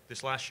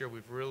 This last year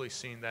we've really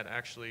seen that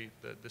actually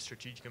the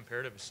strategic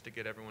imperative is to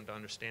get everyone to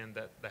understand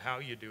that the how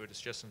you do it is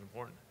just as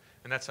important.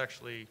 And that's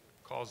actually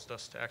caused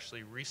us to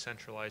actually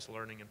re-centralize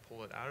learning and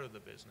pull it out of the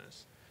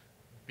business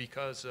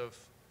because of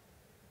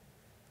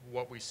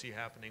what we see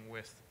happening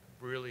with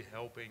really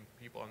helping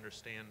people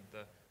understand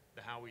the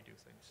how we do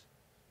things.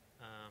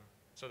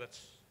 So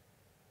that's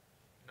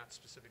not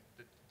specific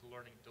to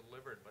learning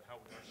delivered, but how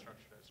we are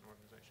structured as an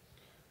organization.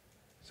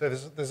 So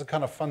there's a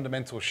kind of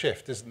fundamental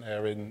shift, isn't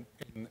there,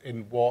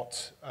 in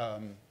what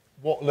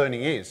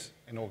learning is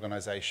in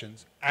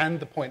organizations,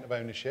 and the point of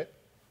ownership,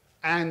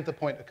 and the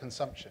point of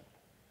consumption.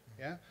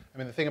 Yeah, I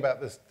mean the thing about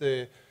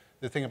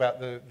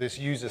this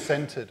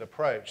user-centered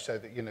approach, so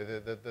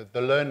that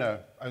the learner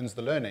owns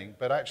the learning,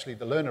 but actually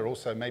the learner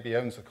also maybe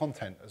owns the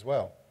content as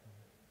well,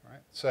 right?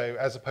 So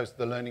as opposed to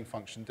the learning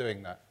function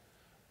doing that.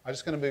 I'm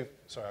just going to move.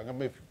 Sorry, I'm going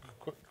to move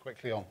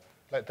quickly on.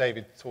 Let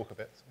David talk a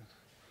bit.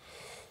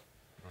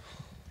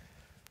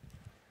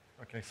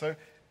 Okay, so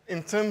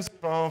in terms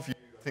of our view,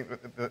 I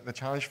think that the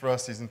challenge for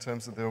us is in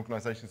terms of the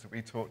organizations that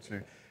we talk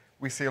to.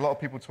 We see a lot of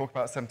people talk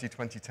about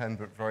 70-20-10,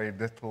 but very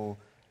little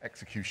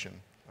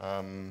execution.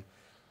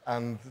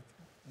 And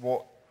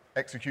what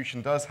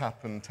execution does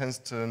happen tends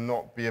to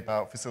not be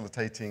about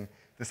facilitating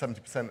the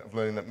 70% of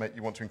learning that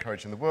you want to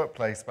encourage in the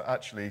workplace, but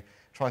actually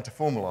trying to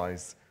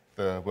formalize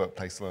the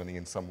workplace learning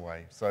in some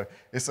way. So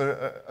it's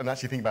and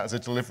actually think about it as a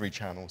delivery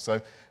channel. So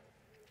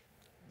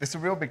it's a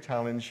real big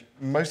challenge.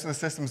 Most of the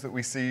systems that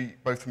we see,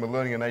 both from a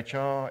learning and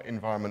HR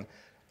environment,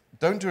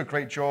 don't do a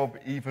great job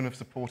even of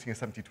supporting a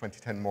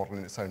 70-20-10 model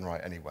in its own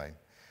right anyway.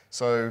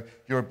 So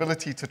your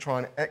ability to try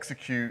and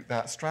execute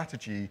that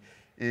strategy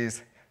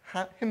is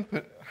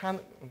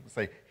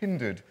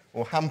hindered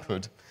or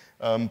hampered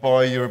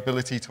by your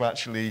ability to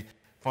actually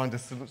find a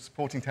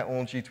supporting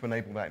technology to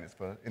enable that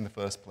in the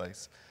first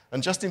place.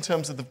 And just in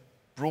terms of the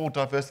broad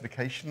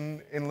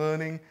diversification in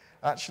learning,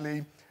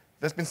 actually,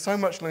 there's been so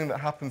much learning that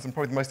happens, and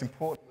probably the most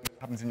important learning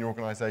that happens in your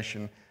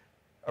organization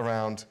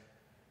around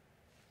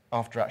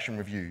after-action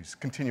reviews,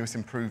 continuous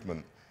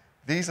improvement.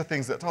 These are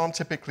things that aren't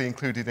typically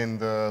included in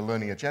the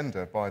learning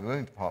agenda by the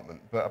learning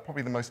department, but are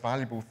probably the most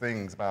valuable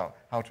things about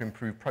how to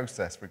improve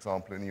process, for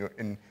example,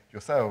 in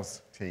your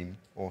sales team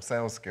or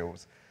sales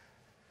skills,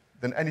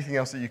 than anything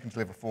else that you can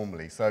deliver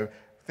formally. So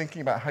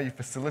thinking about how you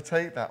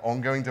facilitate that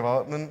ongoing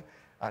development,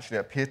 actually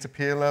at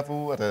peer-to-peer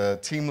level, at a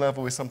team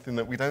level, is something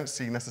that we don't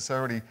see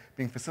necessarily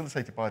being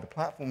facilitated by the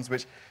platforms,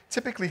 which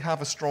typically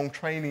have a strong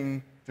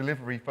training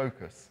delivery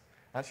focus.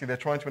 Actually, they're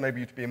trying to enable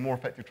you to be a more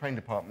effective training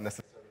department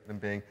necessarily than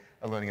being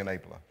a learning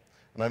enabler.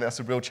 And I think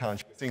that's a real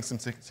challenge. We're seeing some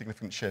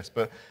significant shifts.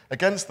 But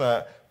against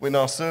that, in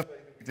our survey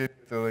that we did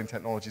with the Learning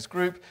Technologies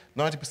Group,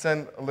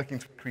 90% are looking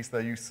to increase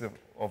their use of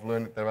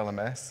their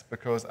LMS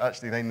because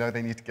actually they know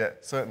they need to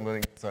get certain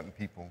learning to certain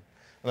people.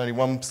 And only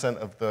 1%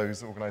 of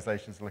those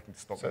organizations are looking to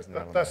stop using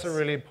their LMS. That's a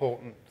really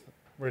important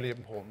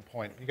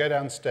point. You go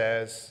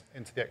downstairs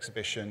into the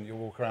exhibition, you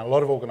walk around a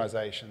lot of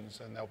organizations,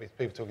 and there'll be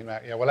people talking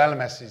about, well,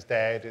 LMS is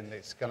dead, and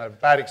it's going to have a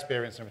bad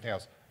experience and everything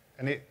else.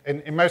 And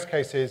in most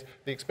cases,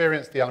 the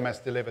experience the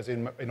LMS delivers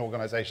in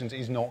organizations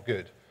is not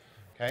good.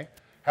 Okay?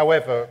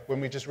 However, when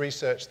we just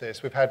researched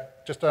this, we've had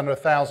just under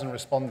 1,000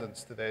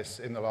 respondents to this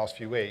in the last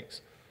few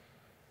weeks.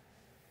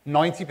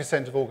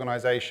 90% of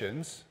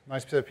organizations,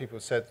 90% of people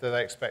said that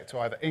they expect to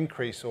either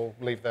increase or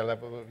leave their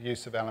level of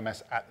use of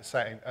LMS at the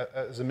same,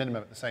 as a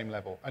minimum at the same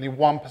level. Only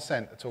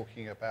 1% are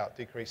talking about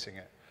decreasing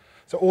it.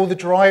 So all the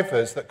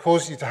drivers that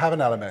cause you to have an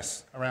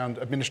LMS around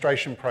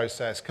administration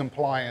process,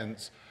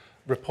 compliance,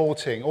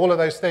 reporting, all of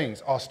those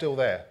things are still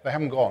there. They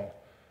haven't gone.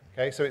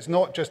 Okay? So it's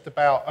not just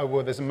about, oh,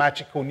 well, there's a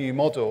magical new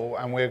model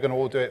and we're going to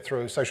all do it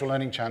through social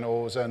learning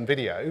channels and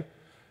video.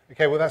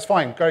 Okay, well, that's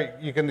fine. Great,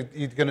 you're going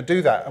to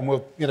do that. And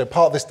we'll,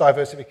 part of this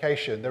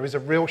diversification, there is a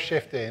real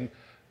shift in,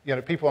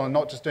 people are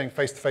not just doing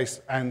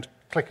face-to-face and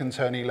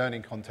click-and-turn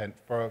e-learning content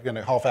for,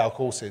 half-hour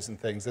courses and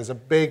things. There's a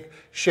big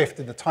shift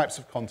in the types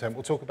of content.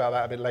 We'll talk about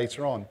that a bit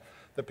later on,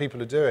 that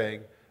people are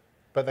doing.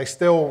 But they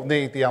still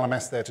need the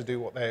LMS there to do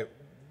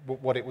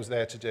what it was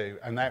there to do.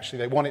 And actually,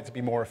 they want it to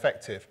be more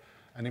effective.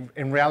 And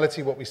in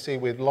reality, what we see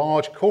with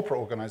large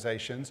corporate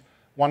organizations,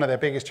 one of their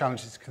biggest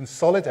challenges is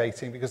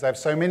consolidating because they have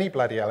so many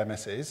bloody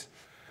LMSs.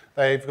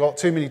 They've got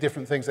too many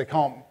different things. They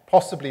can't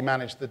possibly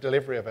manage the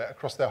delivery of it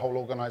across their whole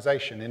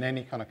organization in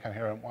any kind of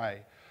coherent way.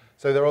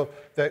 So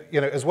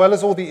as well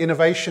as all the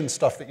innovation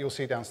stuff that you'll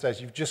see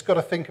downstairs, you've just got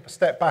to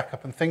step back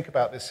up and think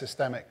about this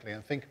systemically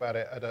and think about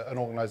it at an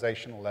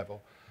organizational level.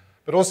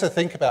 But also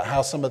think about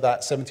how some of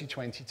that 70,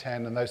 20,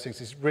 10 and those things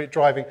is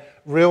driving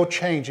real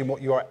change in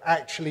what you are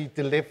actually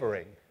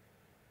delivering,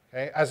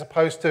 okay? As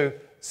opposed to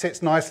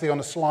sits nicely on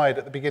a slide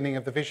at the beginning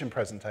of the vision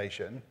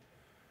presentation,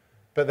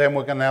 but then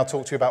we're going to now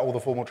talk to you about all the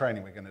formal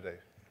training we're going to do.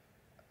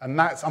 And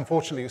that's,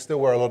 unfortunately,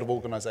 still where a lot of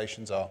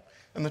organizations are.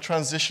 And the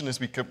transition as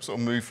we sort of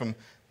move from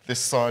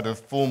this side of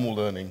formal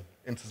learning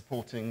into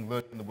supporting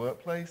learning in the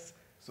workplace,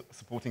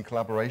 supporting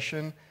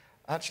collaboration,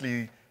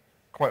 actually,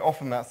 quite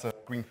often that's a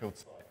greenfield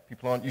site.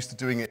 People aren't used to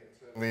doing it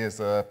as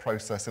a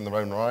process in their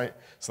own right.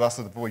 So that's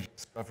a voyage of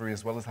discovery,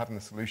 as well as having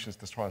the solutions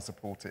to try and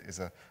support it is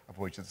a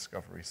voyage of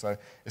discovery. So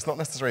it's not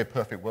necessarily a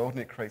perfect world,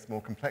 and it creates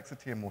more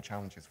complexity and more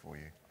challenges for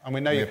you. And we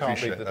know you can't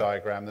read the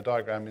diagram. The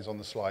diagram is on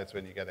the slides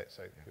when you get it,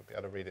 so you'll be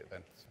able to read it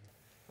then.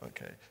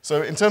 Okay.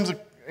 So in terms of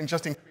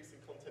just increasing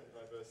content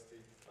diversity,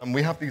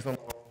 we have these on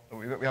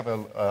we have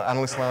an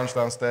analyst lounge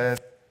downstairs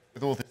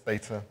with all this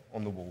data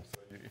on the wall.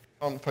 So if you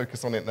can't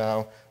focus on it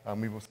now,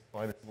 we will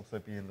supply this, will also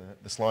be in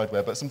the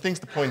slideware. But some things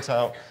to point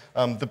out,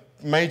 the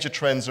major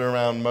trends are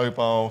around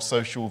mobile,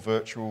 social,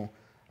 virtual,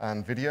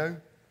 and video.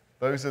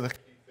 Those are the key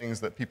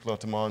things that people are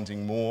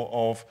demanding more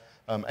of.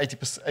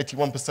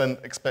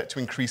 81% expect to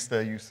increase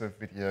their use of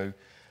video.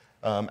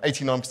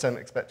 89%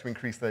 expect to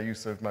increase their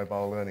use of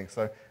mobile learning.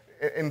 So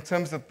in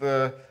terms of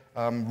the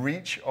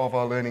reach of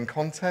our learning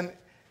content,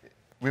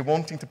 we're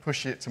wanting to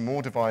push it to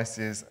more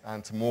devices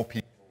and to more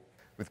people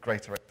with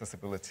greater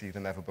accessibility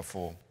than ever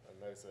before. And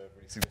those are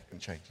really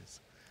significant changes.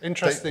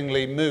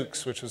 Interestingly,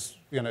 MOOCs, which was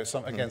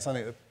something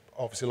that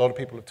obviously a lot of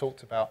people have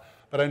talked about,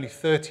 but only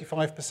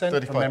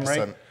 35% from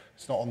memory.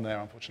 It's not on there,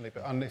 unfortunately,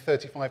 but only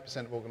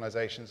 35% of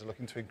organizations are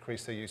looking to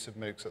increase their use of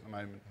MOOCs at the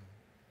moment.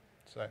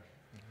 So,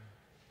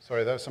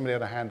 sorry, somebody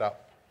had a hand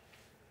up.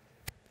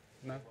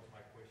 No?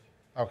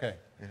 Okay.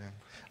 Yeah.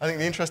 I think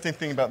the interesting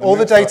thing about all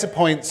the data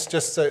points,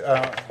 just so,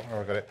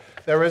 I got it.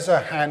 There is a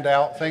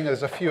handout thing.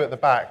 There's a few at the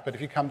back, but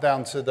if you come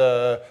down to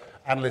the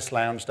analyst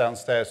lounge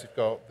downstairs,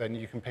 then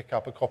you can pick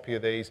up a copy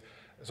of these.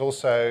 There's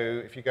also,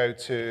 if you go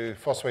to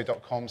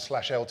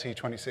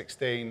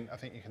fosway.com/LT2016, I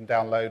think you can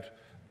download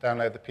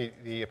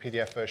the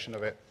PDF version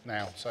of it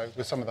now. So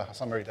with some of the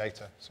summary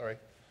data, sorry.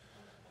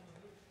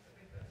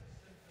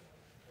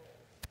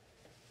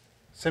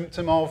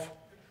 Symptom of?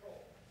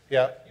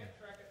 Yeah.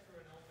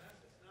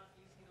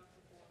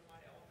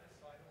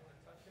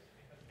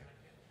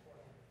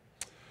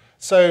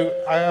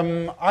 So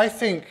I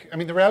think, I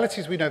mean, the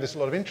reality is we know there's a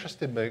lot of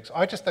interest in MOOCs.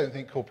 I just don't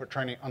think corporate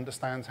training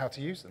understands how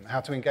to use them,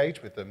 how to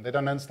engage with them. They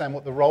don't understand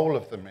what the role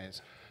of them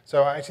is.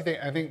 So I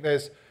think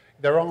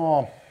there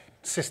are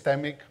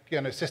systemic,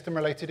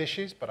 system-related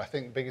issues, but I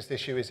think the biggest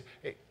issue is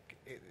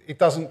it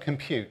doesn't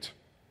compute,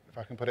 if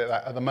I can put it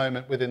that, at the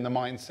moment within the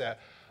mindset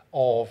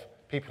of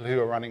people who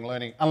are running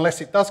learning,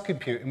 unless it does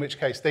compute, in which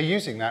case they're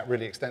using that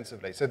really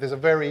extensively. So there's a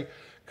very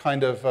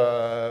kind of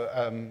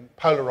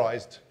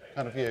polarized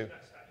kind of view.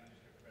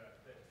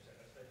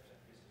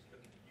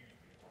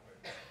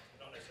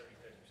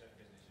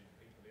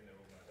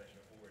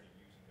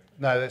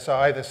 No, so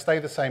either stay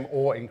the same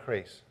or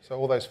increase. So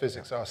all those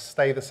physics are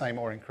stay the same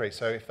or increase.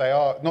 So if they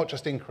are, not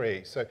just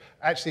increase. So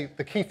actually,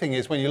 the key thing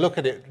is when you look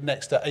at it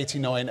next to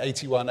 89,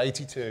 81,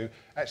 82,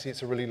 actually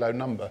it's a really low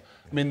number.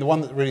 I mean, the one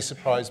that really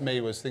surprised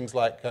me was things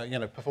like,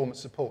 performance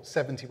support.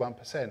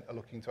 71% are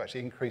looking to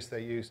actually increase their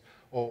use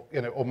or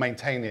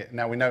maintain it.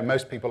 Now, we know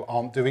most people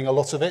aren't doing a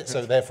lot of it,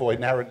 so therefore,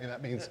 inherently,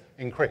 that means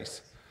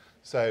increase.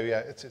 So yeah,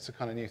 it's a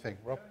kind of new thing.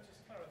 Rob?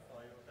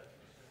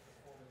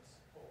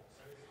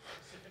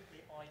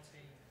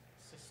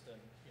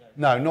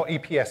 No, not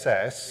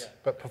EPSS,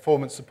 but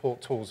performance support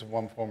tools of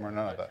one form or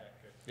another. Okay,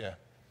 yeah.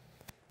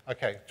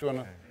 Okay, do you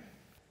want to?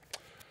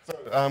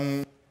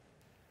 So,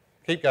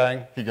 keep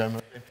going. Keep going.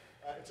 Okay.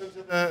 In terms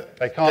of the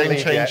game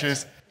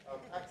changes,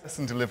 access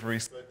and delivery,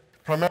 so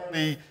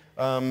primarily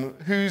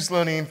whose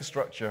learning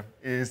infrastructure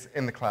is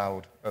in the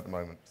cloud at the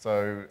moment?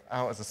 So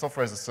out as a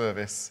software as a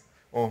service,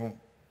 or...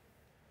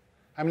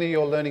 How many of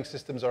your learning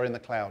systems are in the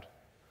cloud?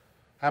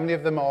 How many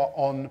of them are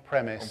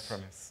on-premise?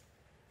 On-premise.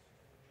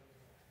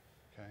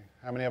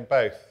 How many are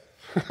both?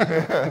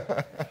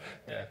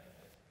 Yeah.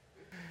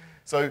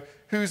 So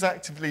who's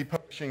actively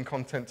publishing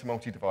content to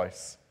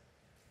multi-device?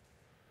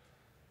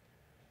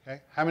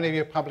 Okay. How many of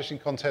you are publishing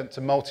content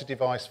to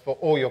multi-device for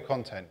all your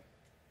content?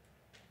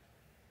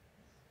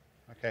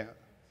 Okay.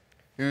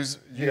 Who's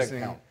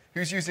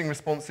using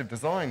responsive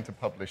design to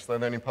publish, so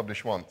they only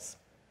publish once?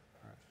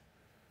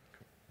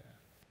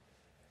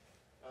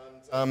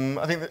 And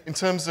I think that in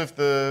terms of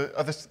the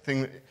other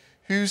thing,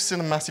 who's seen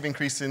a massive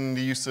increase in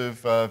the use of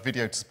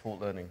video to support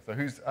learning? So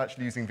who's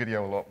actually using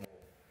video a lot more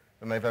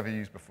than they've ever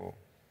used before?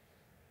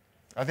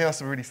 I think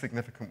that's a really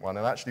significant one.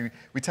 And actually,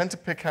 we tend to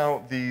pick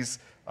out these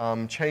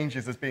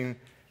changes as being,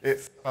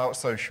 it's about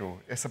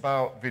social, it's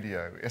about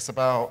video, it's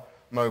about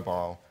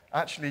mobile.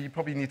 Actually, you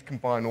probably need to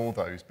combine all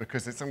those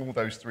because it's all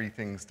those three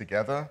things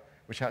together,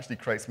 which actually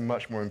creates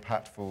much more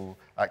impactful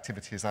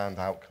activities and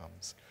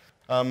outcomes.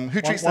 One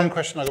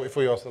question I got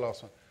before you ask the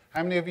last one.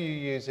 How many of you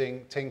are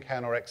using Tin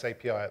Can or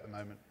XAPI at the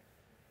moment?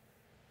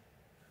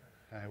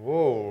 Okay,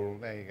 whoa,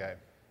 there you go.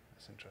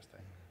 That's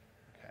interesting.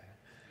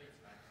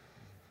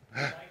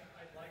 Okay.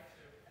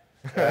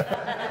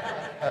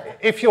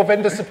 If your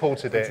vendor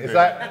supported it, is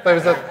that,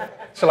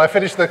 shall I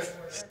finish the,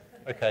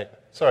 okay,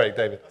 sorry,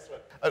 David.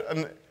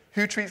 And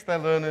who treats their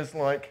learners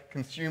like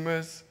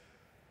consumers?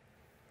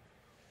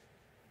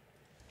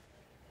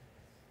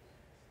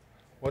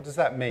 What does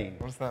that mean?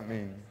 What does that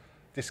mean?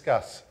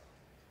 Discuss.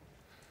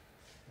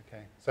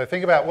 Okay, so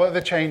think about what are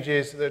the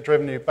changes that are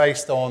driven you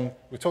based on,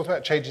 we've talked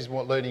about changes in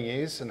what learning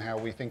is and how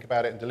we think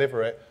about it and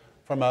deliver it.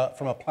 From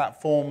a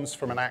platforms,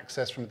 from an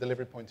access, from a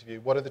delivery point of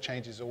view, what are the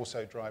changes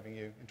also driving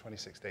you in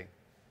 2016?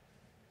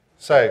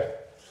 So,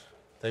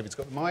 David's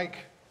got the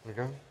mic. There we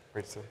go.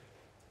 Ready to...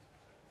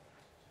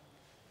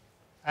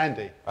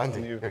 Andy.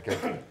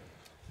 Okay.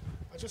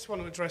 I just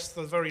want to address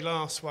the very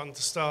last one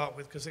to start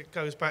with because it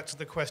goes back to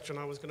the question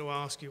I was going to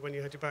ask you when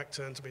you had your back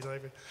turned to me,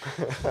 David.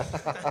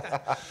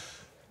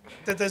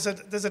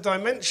 There's a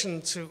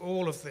dimension to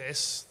all of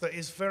this that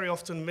is very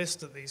often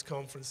missed at these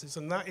conferences,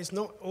 and that is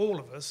not all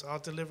of us are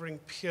delivering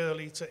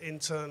purely to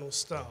internal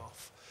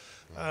staff.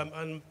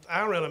 And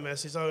our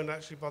LMS is owned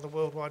actually by the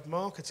worldwide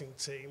marketing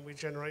team. We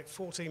generate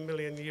 $14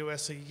 million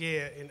US a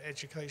year in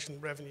education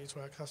revenue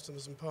to our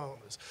customers and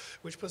partners,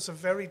 which puts a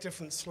very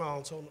different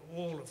slant on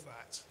all of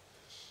that.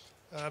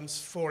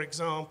 For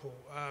example,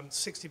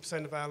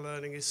 60% of our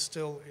learning is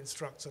still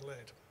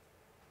instructor-led.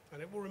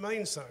 And it will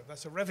remain so.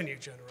 That's a revenue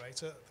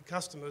generator. The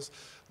customers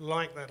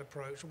like that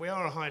approach. We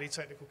are a highly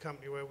technical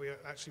company where we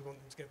actually want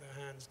them to get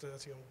their hands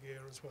dirty on gear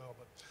as well.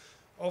 But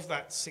of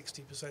that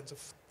 60%, a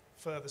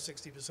further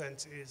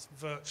 60% is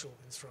virtual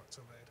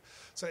instructor-led.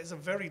 So it's a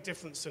very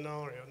different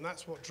scenario, and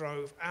that's what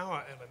drove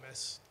our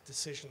LMS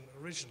decision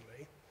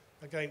originally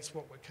against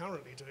what we're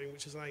currently doing,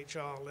 which is an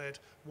HR-led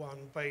one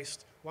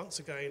based, once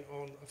again,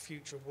 on a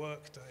future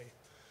workday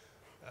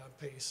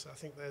piece. I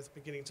think they're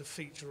beginning to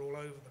feature all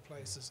over the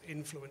place as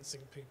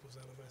influencing people's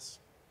LMS.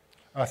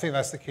 I think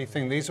that's the key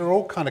thing. These are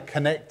all kind of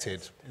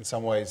connected in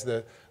some ways.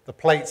 The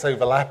plates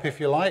overlap, if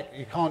you like.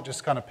 You can't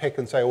just kind of pick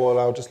and say, well,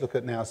 I'll just look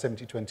at now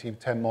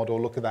 70-20-10 model,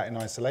 look at that in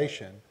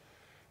isolation.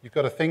 You've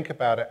got to think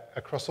about it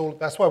across all.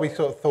 That's why we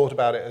sort of thought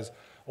about it as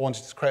I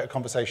wanted to create a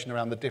conversation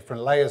around the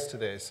different layers to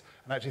this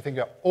and actually think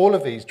about all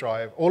of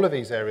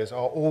these areas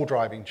are all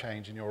driving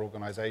change in your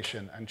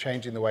organization and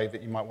changing the way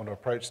that you might want to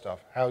approach stuff.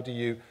 How do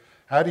you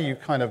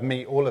kind of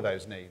meet all of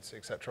those needs,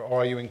 et cetera?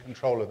 Or are you in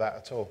control of that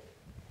at all?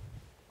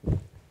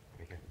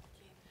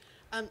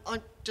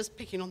 I'm just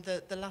picking on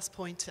the last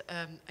point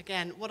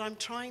again. What I'm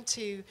trying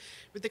to,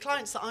 with the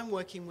clients that I'm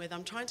working with,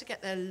 I'm trying to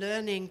get their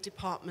learning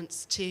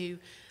departments to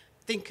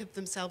think of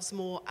themselves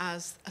more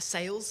as a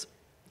sales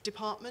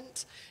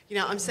department. You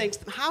know, I'm saying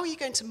to them, how are you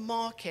going to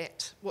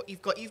market what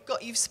you've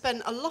got? You've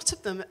spent, a lot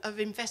of them have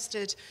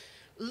invested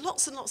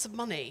lots and lots of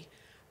money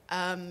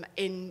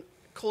in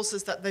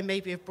courses that they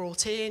maybe have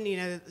brought in, you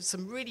know,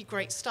 some really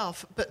great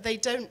stuff, but they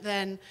don't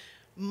then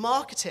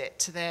market it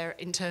to their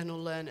internal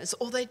learners,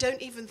 or they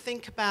don't even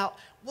think about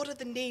what are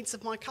the needs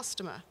of my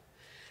customer.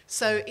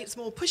 So it's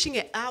more pushing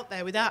it out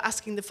there without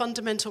asking the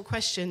fundamental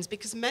questions,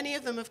 because many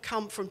of them have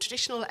come from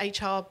traditional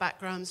HR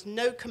backgrounds,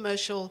 no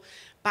commercial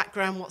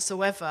background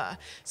whatsoever.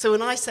 So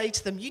when I say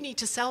to them, you need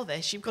to sell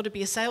this, you've got to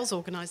be a sales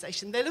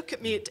organization, they look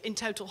at me in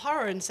total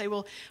horror and say,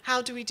 well,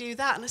 how do we do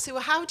that? And I say,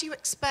 well, how do you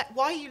expect,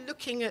 why are you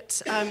looking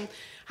at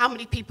how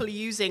many people are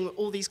using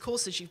all these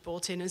courses you've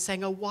brought in and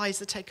saying, oh, why is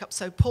the take-up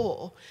so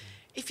poor?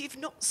 If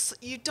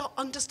you don't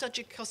understood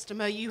your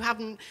customer, you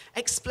haven't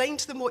explained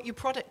to them what your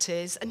product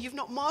is, and you've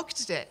not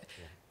marketed it.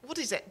 Yeah. What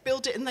is it?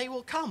 Build it and they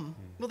will come.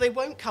 Well, they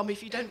won't come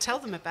if you don't tell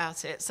them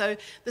about it. So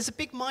there's a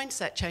big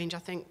mindset change, I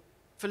think,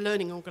 for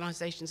learning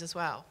organizations as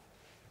well.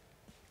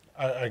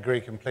 I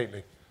agree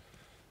completely.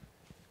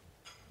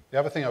 The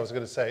other thing I was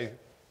going to say,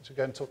 I should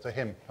go and talk to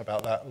him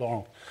about that,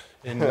 Laurent,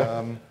 in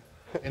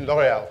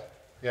L'Oréal,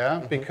 yeah?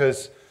 Mm-hmm.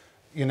 Because,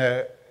 you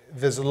know,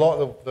 there's a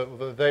lot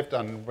that they've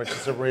done, which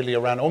is really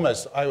around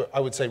almost, I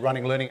would say,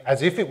 running learning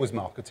as if it was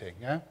marketing,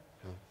 yeah?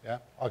 Yeah?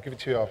 I'll give it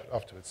to you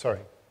afterwards, sorry.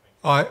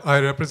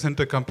 I represent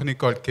a company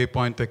called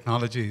K-Point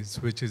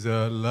Technologies, which is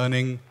a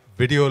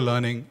video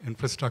learning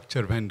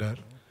infrastructure vendor.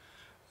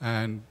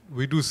 And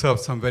we do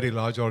serve some very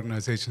large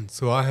organizations.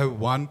 So I have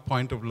one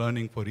point of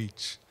learning for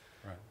each.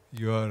 Right.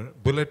 Your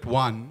bullet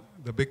one,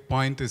 the big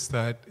point is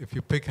that if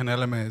you pick an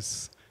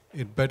LMS,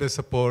 it better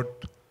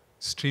support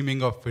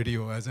streaming of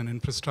video as an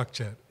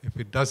infrastructure. If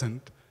it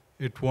doesn't,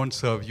 it won't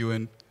serve you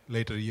in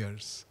later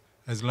years,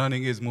 as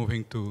learning is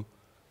moving to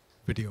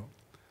video.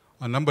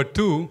 Number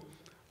two,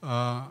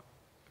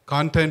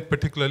 content,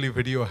 particularly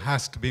video,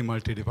 has to be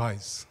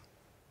multi-device.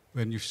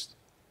 When you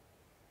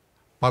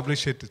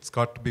publish it, it's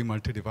got to be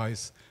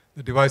multi-device.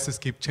 The devices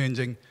keep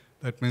changing.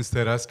 That means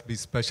there has to be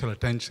special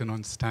attention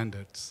on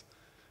standards.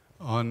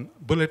 On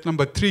bullet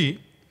number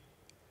three,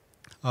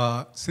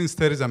 since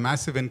there is a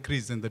massive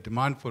increase in the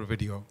demand for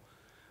video,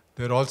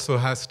 there also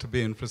has to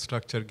be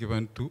infrastructure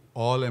given to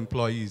all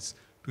employees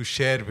to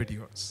share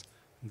videos.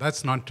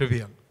 That's not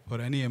trivial for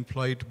any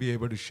employee to be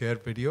able to share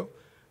video.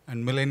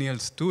 And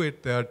millennials do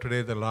it. They are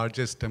today the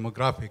largest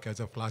demographic as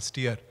of last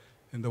year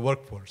in the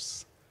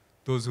workforce,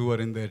 those who were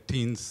in their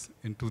teens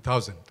in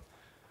 2000.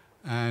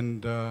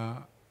 And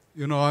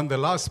you know, on the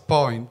last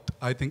point,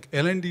 I think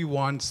L&D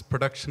wants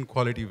production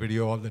quality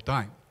video all the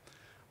time.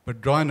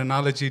 But draw an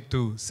analogy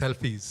to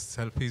selfies.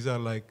 Selfies are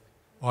like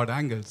odd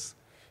angles.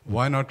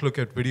 Why not look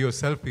at video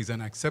selfies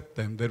and accept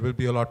them? There will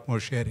be a lot more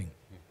sharing.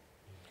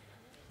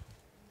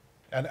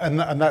 And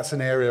that's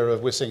an area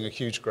of, we're seeing a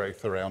huge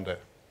growth around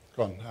it.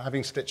 Go on,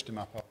 having stitched him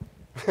up,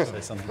 I'll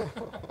say something.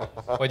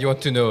 What do you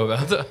want to know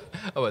about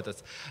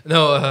that?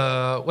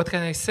 No, what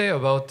can I say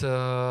about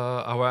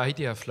our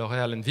idea of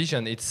L'Oréal and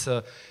Vision?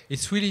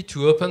 It's really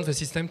to open the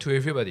system to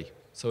everybody.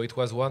 So it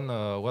was one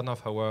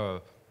of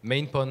our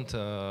main point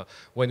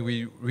when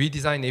we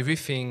redesign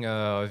everything,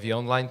 the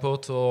online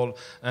portal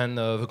and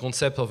the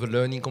concept of a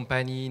learning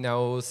company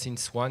now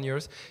since 1 year,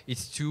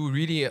 it's to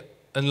really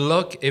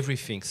unlock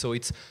everything. So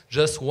it's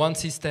just one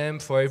system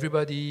for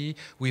everybody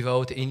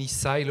without any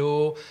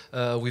silo,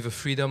 with the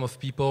freedom of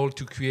people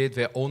to create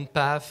their own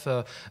path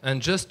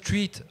and just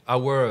treat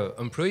our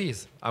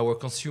employees, our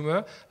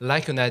consumer,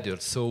 like an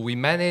adult. So we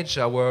manage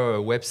our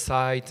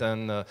website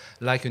and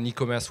like an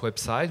e-commerce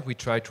website. We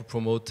try to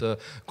promote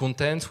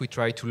contents. We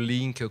try to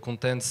link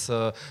contents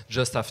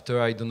just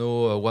after, I don't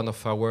know, one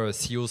of our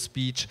CEO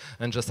speech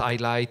and just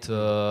highlight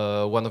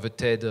one of the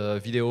TED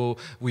video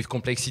with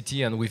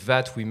complexity, and with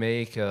that we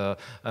make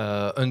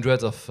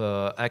hundreds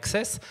of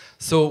access.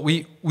 So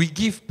we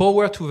give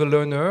power to the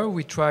learner.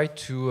 We try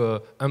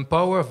to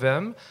empower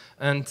them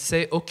and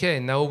say, okay,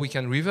 now we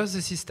can reverse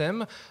the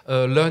system.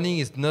 Learning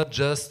is not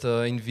just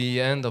in the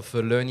end of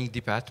a learning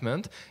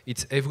department.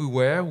 It's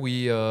everywhere.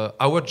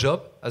 Our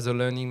job as a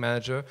learning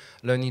manager,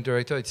 learning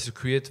director, is to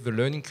create the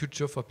learning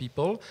culture for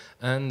people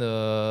and,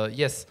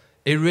 yes,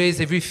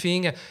 erase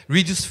everything,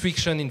 reduce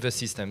friction in the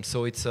system.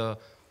 So it's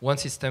one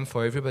system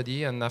for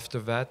everybody, and after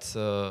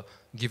that,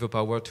 give a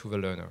power to the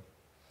learner.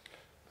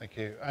 Thank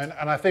you. And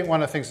I think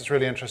one of the things that's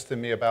really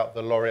interesting me about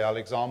the L'Oréal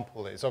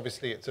example is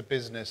obviously it's a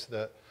business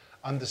that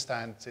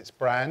understands its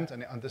brand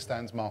and it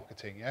understands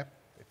marketing, yeah?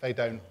 If they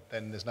don't,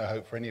 then there's no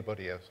hope for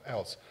anybody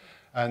else.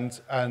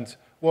 And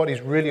what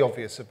is really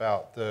obvious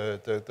about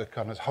the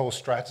kind of whole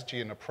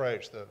strategy and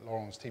approach that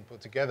Laurent's team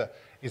put together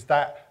is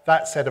that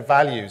that set of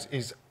values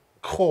is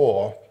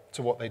core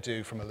to what they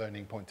do from a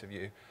learning point of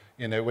view.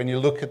 You know, when you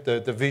look at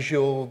the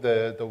visual,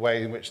 the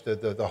way in which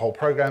the whole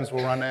programs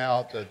will run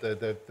out,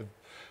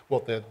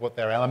 what their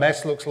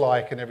LMS looks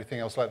like and everything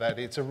else like that,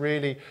 it's a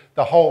really,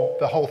 the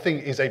whole thing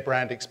is a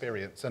brand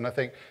experience. And I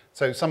think,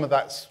 so some of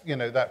that's, you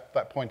know,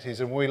 that point is,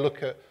 and when we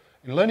look at,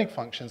 in learning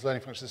functions are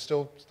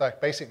still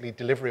basically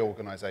delivery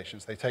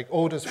organizations. They take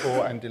orders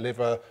for and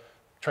deliver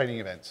training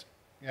events,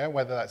 yeah,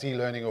 whether that's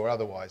e-learning or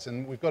otherwise.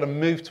 And we've got to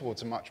move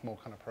towards a much more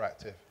kind of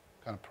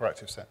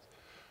proactive sense.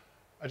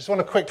 I just want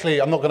to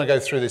quickly, I'm not going to go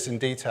through this in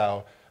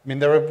detail. I mean,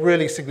 there are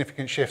really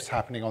significant shifts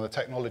happening on the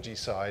technology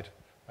side.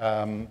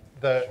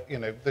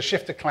 The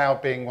shift to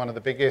cloud being one of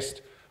the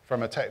biggest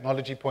from a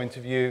technology point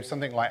of view,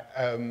 something like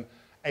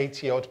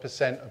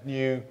 80-odd% of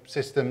new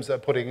systems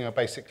that are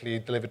basically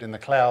delivered in the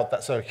cloud.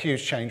 That's a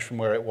huge change from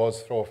where it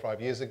was 4 or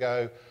 5 years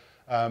ago.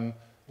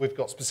 We've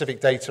got specific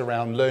data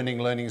around learning.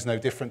 Learning is no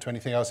different to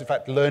anything else. In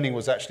fact, learning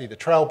was actually the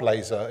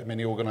trailblazer in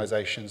many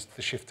organizations,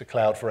 the shift to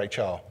cloud for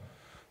HR.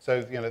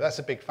 So, you know, that's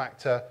a big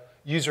factor.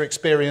 User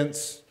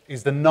experience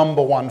is the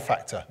 #1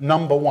 factor,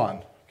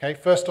 #1. Okay,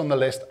 first on the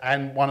list,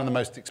 and one of the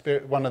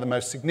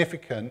most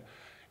significant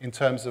in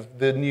terms of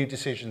the new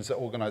decisions that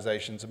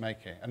organizations are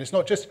making. And it's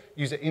not just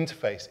user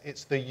interface,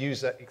 it's the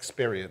user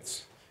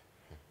experience.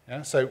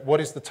 Yeah? So what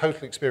is the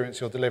total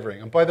experience you're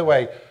delivering? And by the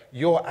way,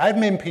 your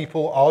admin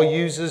people are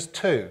users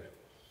too.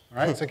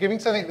 Right? So giving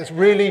something that's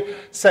really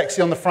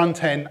sexy on the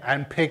front end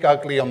and pig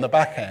ugly on the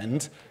back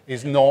end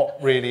is not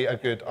really a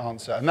good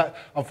answer. And that,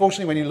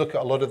 unfortunately, when you look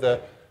at a lot of the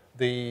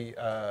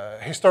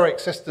historic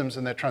systems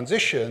and their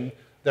transition,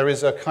 there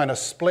is a kind of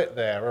split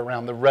there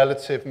around the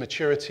relative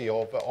maturity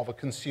of a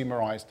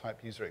consumerized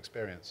type user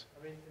experience.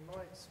 I mean, in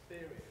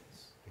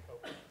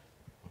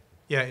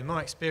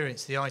my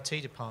experience, the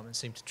IT department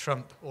seemed to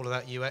trump all of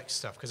that UX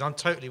stuff, because I'm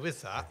totally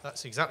with that.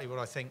 That's exactly what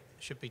I think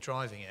should be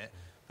driving it.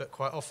 But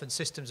quite often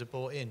systems are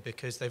bought in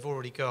because they've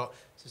already got,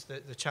 as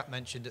the chap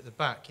mentioned at the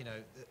back, you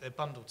know, they're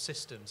bundled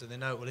systems and they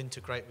know it will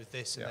integrate with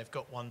this, and they've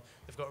got a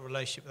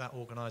relationship with that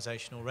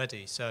organisation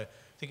already. So I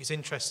think it's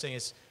interesting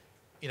is,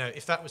 you know,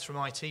 if that was from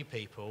IT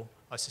people,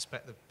 I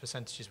suspect the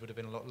percentages would have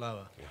been a lot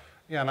lower.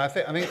 Yeah, and I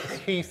think the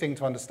key thing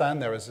to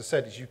understand there, as I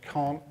said, is you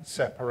can't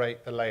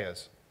separate the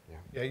layers.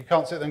 Yeah, you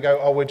can't sit there and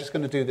go, oh, we're just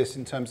going to do this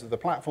in terms of the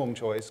platform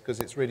choice, because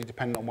it's really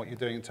dependent on what you're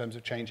doing in terms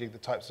of changing the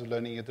types of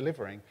learning you're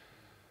delivering.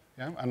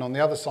 Yeah? And on the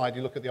other side,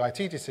 you look at the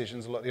IT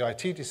decisions, a lot of the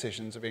IT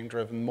decisions are being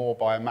driven more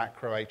by a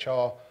macro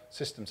HR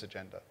systems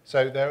agenda.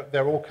 So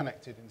they're all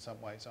connected in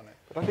some ways on it.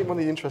 But I think one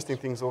of the interesting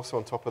things also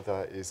on top of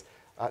that is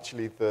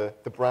actually the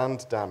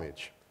brand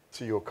damage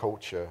to your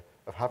culture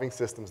of having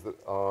systems that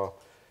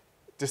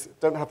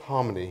don't have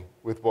harmony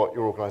with what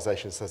your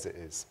organization says it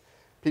is.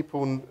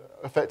 People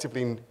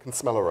effectively can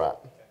smell a rat,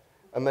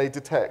 and they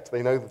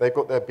know that they've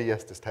got their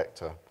BS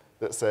detector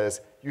that says,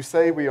 you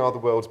say we are the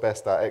world's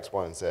best at X,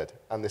 Y, and Z,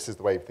 and this is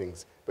the way of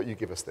things, but you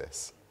give us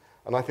this.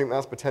 And I think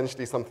that's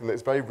potentially something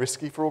that's very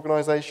risky for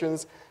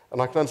organizations,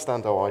 and I can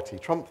understand how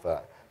IT trump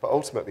that, but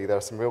ultimately there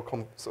are some real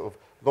sort of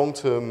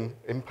long-term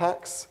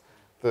impacts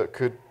that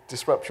could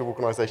disrupt your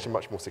organization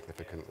much more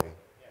significantly.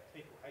 Yeah,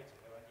 people hate it,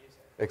 they won't use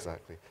it.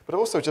 Exactly. But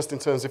also just in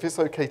terms of, if it's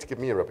okay to give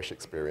me a rubbish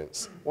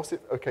experience, what's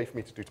it okay for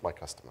me to do to my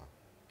customer?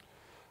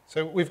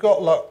 So we've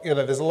got,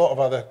 there's a lot of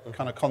other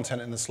kind of content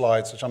in the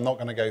slides, which I'm not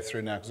going to go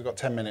through now, because we've got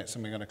 10 minutes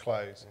and we're going to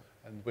close.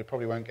 And we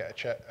probably won't get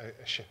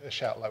a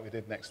shout like we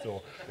did next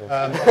door. All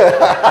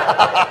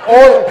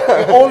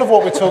of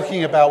what we're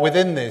talking about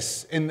within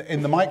this, in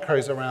the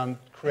micros, around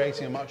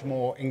creating a much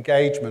more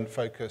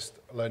engagement-focused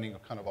learning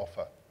kind of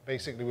offer.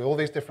 Basically, with all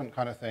these different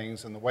kind of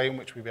things and the way in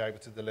which we'll be able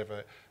to deliver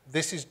it,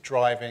 this is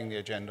driving the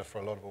agenda for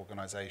a lot of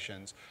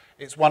organizations.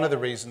 It's one of the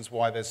reasons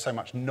why there's so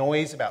much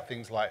noise about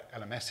things like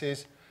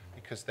LMSs,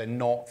 because they're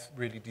not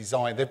really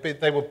designed.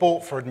 They were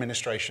bought for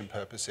administration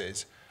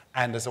purposes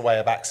and as a way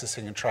of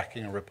accessing and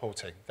tracking and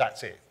reporting.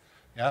 That's it.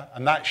 Yeah?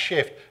 And that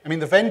shift, I mean,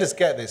 the vendors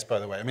get this, by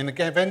the way. I mean,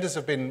 the vendors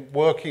have been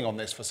working on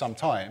this for some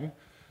time,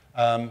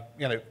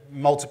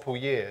 multiple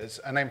years.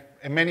 And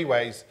in many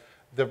ways,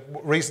 the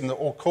reason that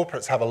all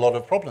corporates have a lot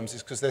of problems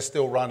is because they're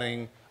still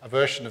running a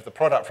version of the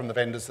product from the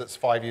vendors that's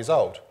 5 years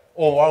old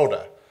or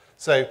older.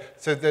 So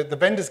the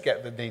vendors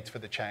get the need for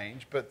the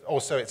change, but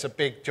also it's a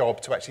big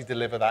job to actually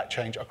deliver that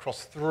change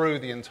through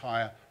the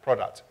entire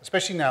product,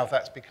 especially now if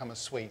that's become a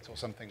suite or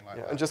something like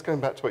that. And just going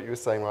back to what you were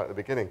saying right at the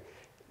beginning,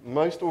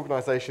 most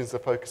organizations are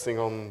focusing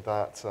on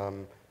that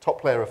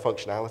top layer of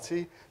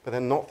functionality, but they're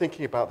not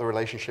thinking about the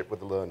relationship with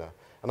the learner.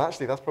 And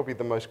actually, that's probably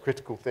the most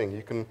critical thing.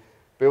 You can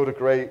build a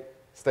great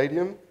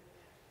stadium,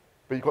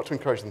 but you've got to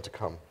encourage them to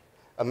come.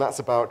 And that's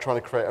about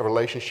trying to create a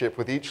relationship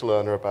with each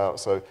learner about,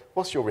 so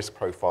what's your risk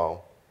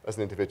profile as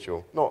an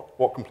individual? Not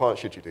what compliance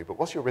should you do, but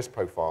what's your risk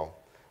profile?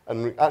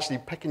 And actually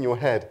pecking your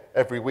head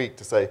every week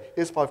to say,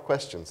 here's 5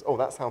 questions. Oh,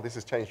 that's how this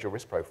has changed your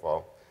risk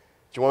profile.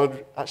 Do you want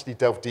to actually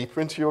delve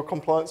deeper into your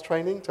compliance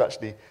training to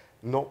actually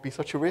not be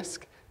such a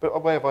risk? but a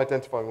way of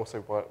identifying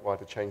also why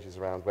the changes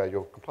around where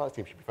your compliance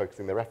team should be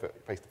focusing their effort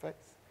face-to-face.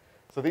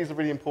 So these are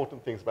really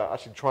important things about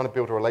actually trying to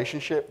build a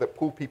relationship that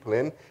pull people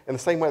in the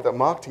same way that a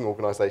marketing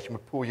organization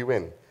would pull you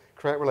in.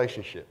 Create a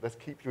relationship. Let's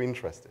keep you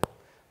interested.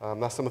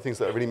 That's some of the things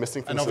that are really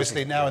missing from And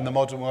obviously now in the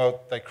modern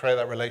world, they create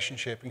that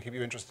relationship and keep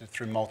you interested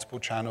through multiple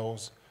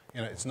channels.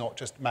 You know, it's not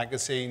just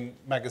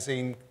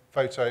magazine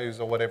photos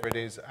or whatever it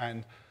is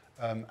and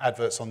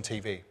adverts on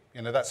TV.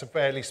 You know, that's a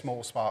fairly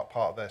small part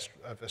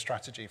of their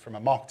strategy from a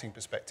marketing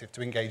perspective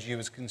to engage you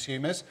as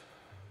consumers.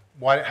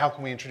 How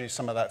can we introduce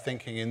some of that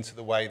thinking into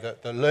the way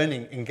that the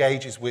learning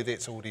engages with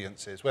its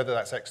audiences, whether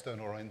that's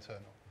external or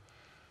internal?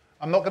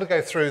 I'm not going to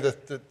go through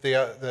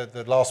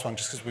the last one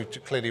just because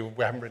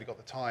we haven't really got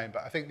the time,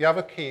 but I think the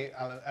other key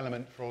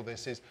element for all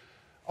this is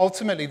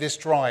ultimately this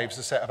drives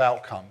a set of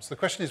outcomes. The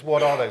question is,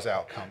 what are those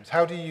outcomes?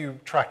 How do you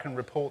track and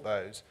report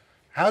those?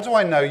 How do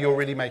I know you're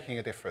really making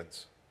a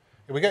difference?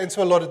 We get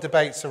into a lot of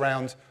debates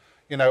around,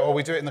 you know, or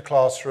we do it in the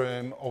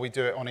classroom, or we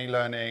do it on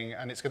e-learning,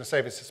 and it's going to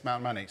save us this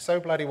amount of money. So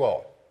bloody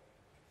what?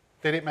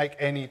 Did it make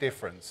any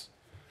difference?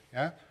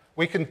 Yeah?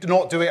 We can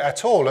not do it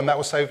at all, and that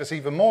will save us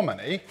even more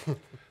money.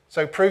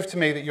 So prove to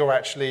me that you're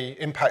actually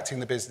impacting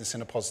the business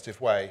in a positive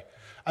way.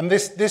 And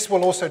this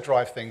will also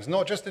drive things,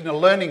 not just in a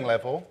learning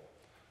level,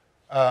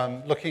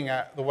 looking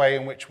at the way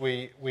in which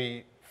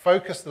we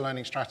focus the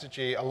learning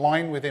strategy,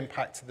 align with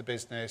impact to the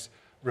business,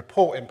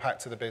 report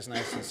impact to the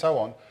business, and so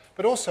on,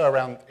 but also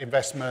around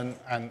investment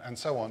and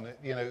so on,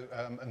 you know,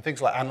 and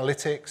things like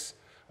analytics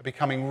are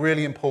becoming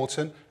really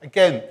important.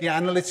 Again, the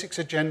analytics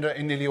agenda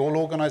in nearly all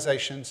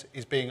organizations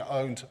is being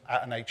owned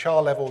at an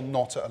HR level,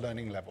 not at a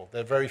learning level.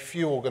 There are very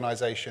few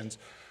organizations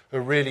who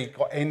have really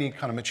got any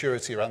kind of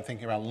maturity around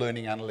thinking around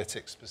learning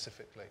analytics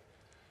specifically.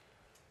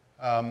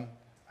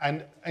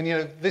 And you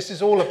know, this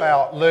is all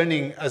about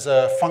learning as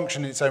a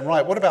function in its own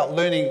right. What about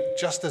learning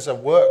just as a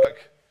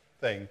work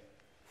thing?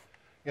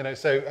 You know,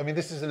 so, I mean,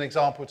 this is an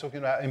example. We're talking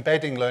about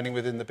embedding learning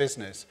within the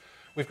business.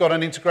 We've got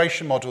an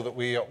integration model that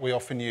we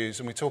often use,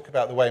 and we talk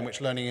about the way in which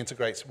learning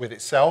integrates with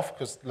itself,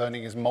 because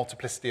learning is a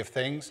multiplicity of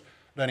things.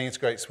 Learning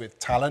integrates with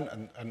talent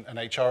and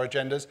HR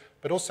agendas,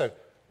 but also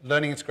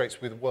learning integrates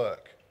with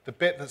work. The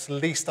bit that's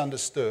least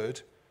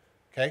understood,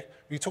 okay,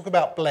 when you talk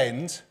about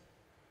blend,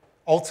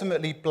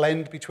 ultimately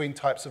blend between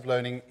types of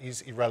learning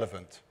is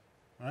irrelevant.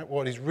 Right?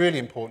 What is really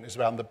important is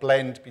around the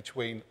blend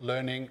between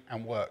learning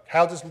and work.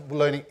 How does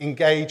learning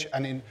engage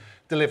and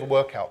deliver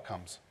work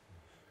outcomes?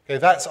 Okay,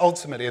 that's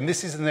ultimately, and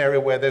this is an area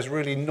where there's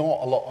really not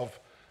a lot of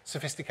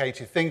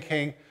sophisticated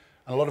thinking,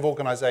 and a lot of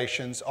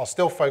organizations are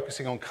still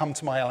focusing on come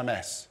to my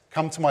LMS,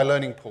 come to my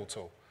learning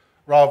portal,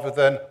 rather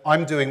than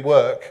I'm doing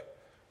work,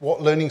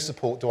 what learning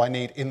support do I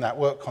need in that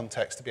work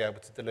context to be able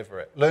to deliver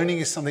it? Learning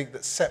is something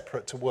that's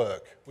separate to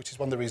work, which is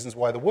one of the reasons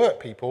why the work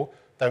people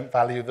don't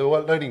value the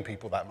learning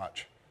people that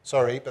much.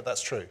 Sorry, but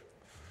that's true.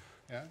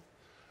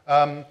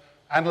 Yeah?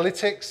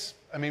 Analytics,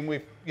 I mean,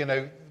 we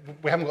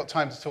haven't got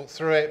time to talk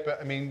through it,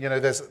 but I mean, you know,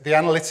 the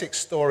analytics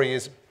story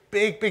is a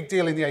big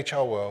deal in the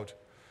HR world.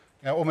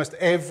 You know, almost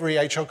every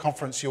HR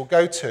conference you'll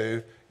go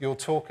to, you'll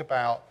talk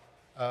about,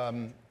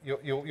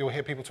 you'll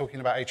hear people talking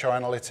about HR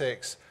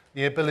analytics,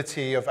 the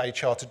ability of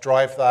HR to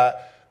drive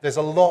that. There's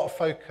a lot of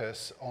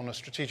focus on a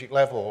strategic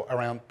level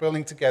around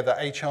building together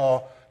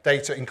HR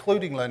data,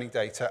 including learning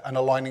data, and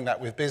aligning that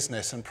with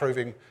business and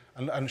proving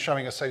and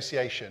showing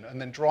association,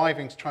 and then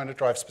trying to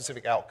drive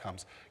specific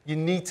outcomes. You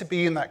need to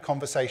be in that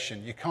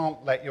conversation. You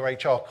can't let your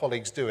HR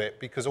colleagues do it,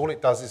 because all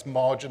it does is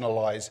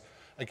marginalize,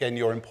 again,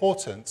 your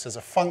importance as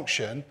a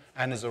function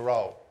and as a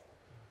role.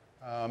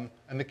 And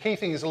the key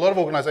thing is a lot of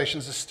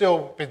organizations have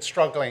still been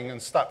struggling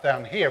and stuck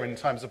down here in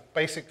terms of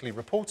basically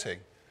reporting.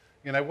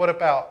 You know, what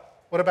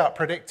about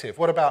predictive?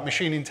 What about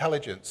machine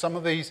intelligence? Some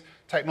of these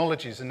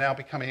technologies are now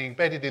becoming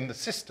embedded in the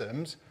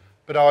systems,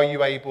 but are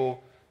you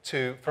able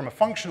to, from a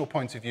functional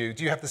point of view,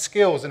 do you have the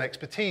skills and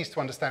expertise to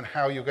understand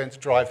how you're going to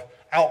drive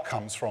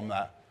outcomes from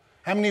that?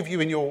 How many of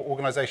you in your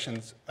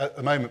organizations at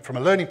the moment, from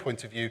a learning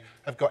point of view,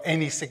 have got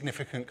any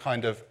significant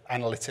kind of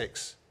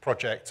analytics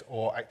project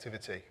or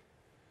activity?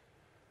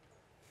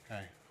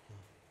 Okay.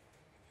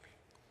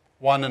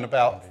 1 and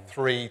about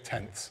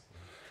 3/10.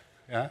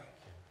 Yeah?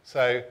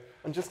 So,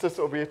 and just to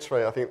sort of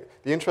reiterate, I think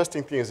the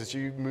interesting thing is as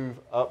you move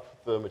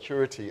up the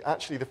maturity,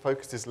 actually the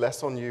focus is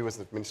less on you as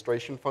an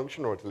administration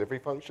function or a delivery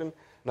function,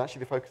 and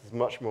actually the focus is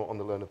much more on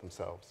the learner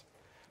themselves.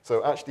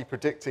 So actually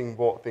predicting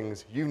what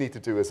things you need to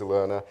do as a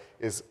learner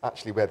is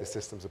actually where the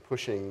systems are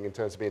pushing in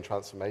terms of being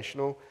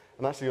transformational.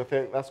 And actually I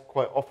think that's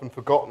quite often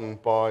forgotten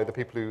by the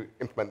people who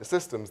implement the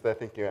systems. They're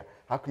thinking,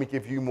 how can we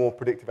give you more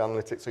predictive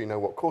analytics so you know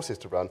what courses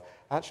to run?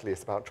 Actually,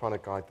 it's about trying to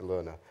guide the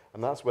learner.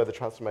 And that's where the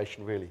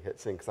transformation really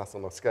hits in, because that's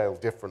on a scale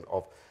different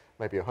of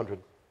maybe 100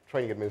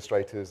 training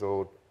administrators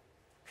or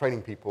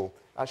training people.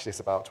 Actually, it's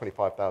about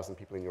 25,000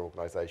 people in your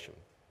organization.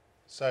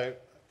 So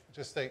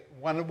just think,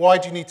 why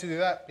do you need to do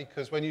that?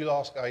 Because when you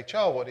ask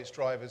HR what its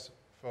drivers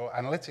for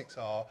analytics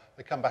are,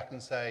 they come back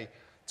and say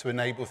to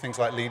enable things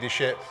like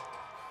leadership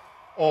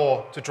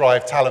or to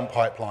drive talent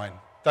pipeline.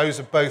 Those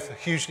are both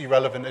hugely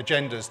relevant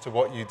agendas to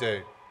what you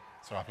do.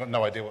 So I've got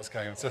no idea what's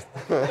going on.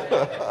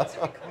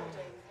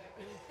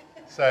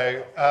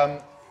 So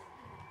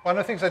one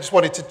of the things I just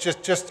wanted to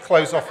just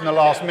close off in the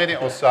last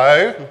minute or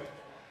so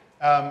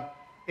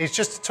is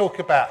just to talk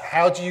about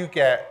how do you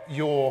get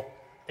your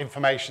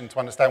information to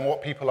understand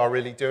what people are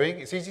really doing.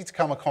 It's easy to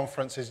come to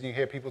conferences and you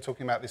hear people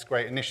talking about this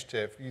great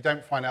initiative. You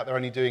don't find out they're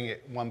only doing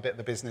it in one bit of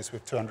the business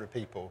with 200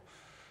 people.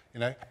 You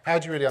know, how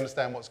do you really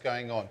understand what's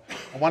going on?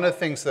 And one of the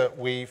things that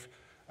we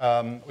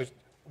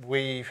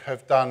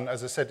have done,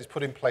 as I said, is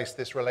put in place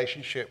this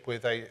relationship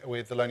with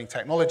the Learning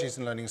Technologies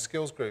and Learning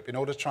Skills Group in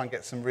order to try and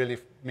get some really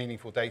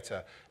meaningful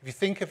data. If you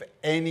think of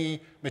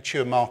any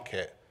mature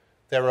market,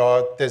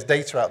 there's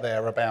data out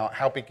there about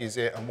how big is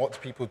it and what do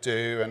people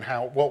do and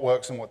what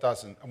works and what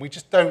doesn't. And we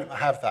just don't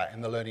have that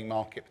in the learning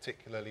market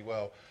particularly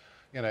well.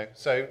 You know,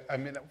 so I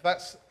mean,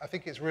 I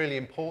think it's really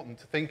important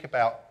to think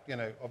about, you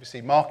know,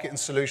 obviously market and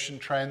solution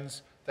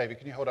trends. David,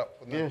 can you hold up?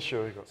 Yeah,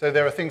 sure. So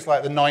there are things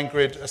like the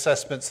 9-grid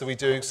assessments that we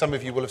do. Some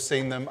of you will have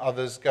seen them.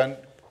 Others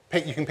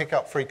you can pick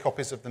up free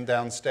copies of them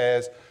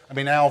downstairs. I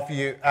mean, our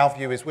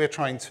view is we're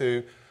trying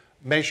to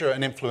measure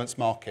and influence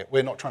market.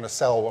 We're not trying to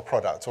sell a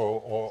product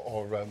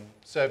or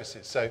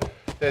services. So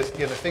there's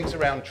things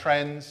around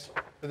trends,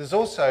 but there's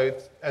also,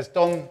 as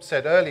Don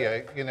said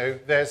earlier,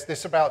 there's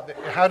this about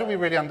how do we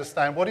really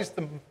understand what is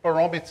the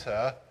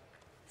barometer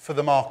for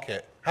the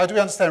market? How do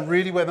we understand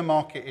really where the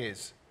market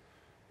is?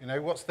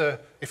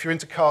 If you're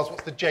into cars,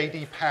 what's the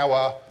JD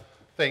Power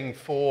thing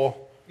for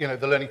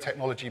the learning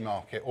technology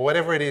market, or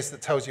whatever it is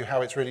that tells you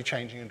how it's really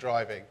changing and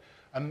driving?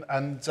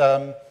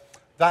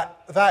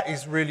 That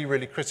is really,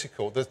 really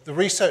critical. The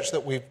research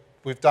that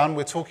we've done,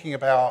 we're talking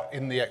about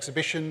in the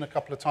exhibition a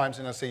couple of times,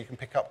 and so you can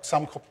pick up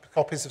some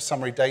copies of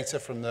summary data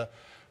from the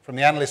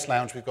analyst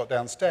lounge we've got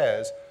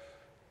downstairs.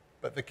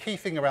 But the key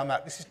thing around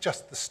that, this is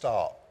just the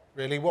start.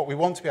 Really, what we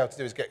want to be able to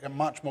do is get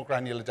much more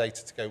granular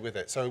data to go with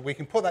it. So we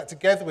can put that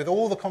together with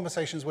all the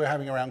conversations we're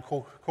having around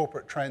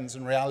corporate trends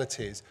and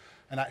realities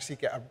and actually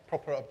get a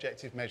proper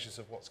objective measures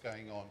of what's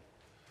going on.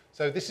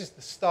 So this is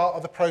the start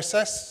of the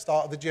process,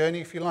 start of the journey,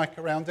 if you like,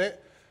 around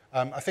it.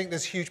 I think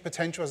there's huge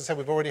potential. As I said,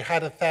 we've already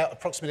had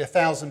approximately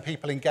 1,000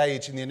 people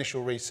engage in the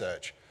initial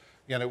research,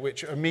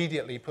 which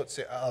immediately puts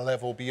it at a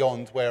level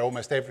beyond where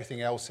almost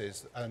everything else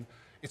is. And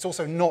it's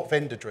also not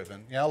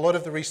vendor-driven. A lot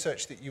of the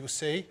research that you will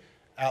see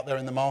out there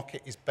in the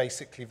market is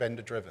basically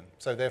vendor-driven.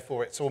 So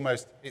therefore,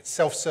 it's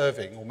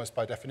self-serving almost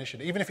by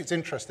definition. Even if it's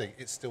interesting,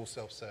 it's still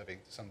self-serving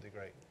to some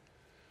degree.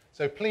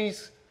 So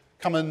please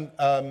come and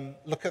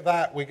look at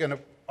that. We're going to,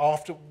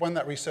 when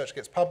that research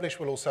gets published,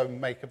 we'll also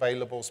make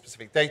available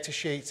specific data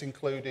sheets,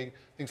 including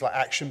things like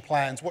action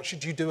plans. What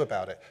should you do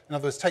about it? In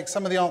other words, take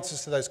some of the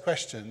answers to those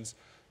questions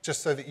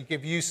just so that you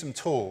give you some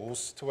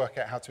tools to work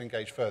out how to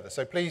engage further.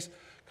 So please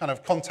kind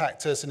of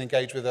contact us and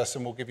engage with us,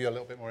 and we'll give you a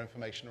little bit more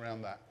information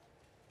around that.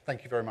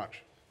 Thank you very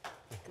much.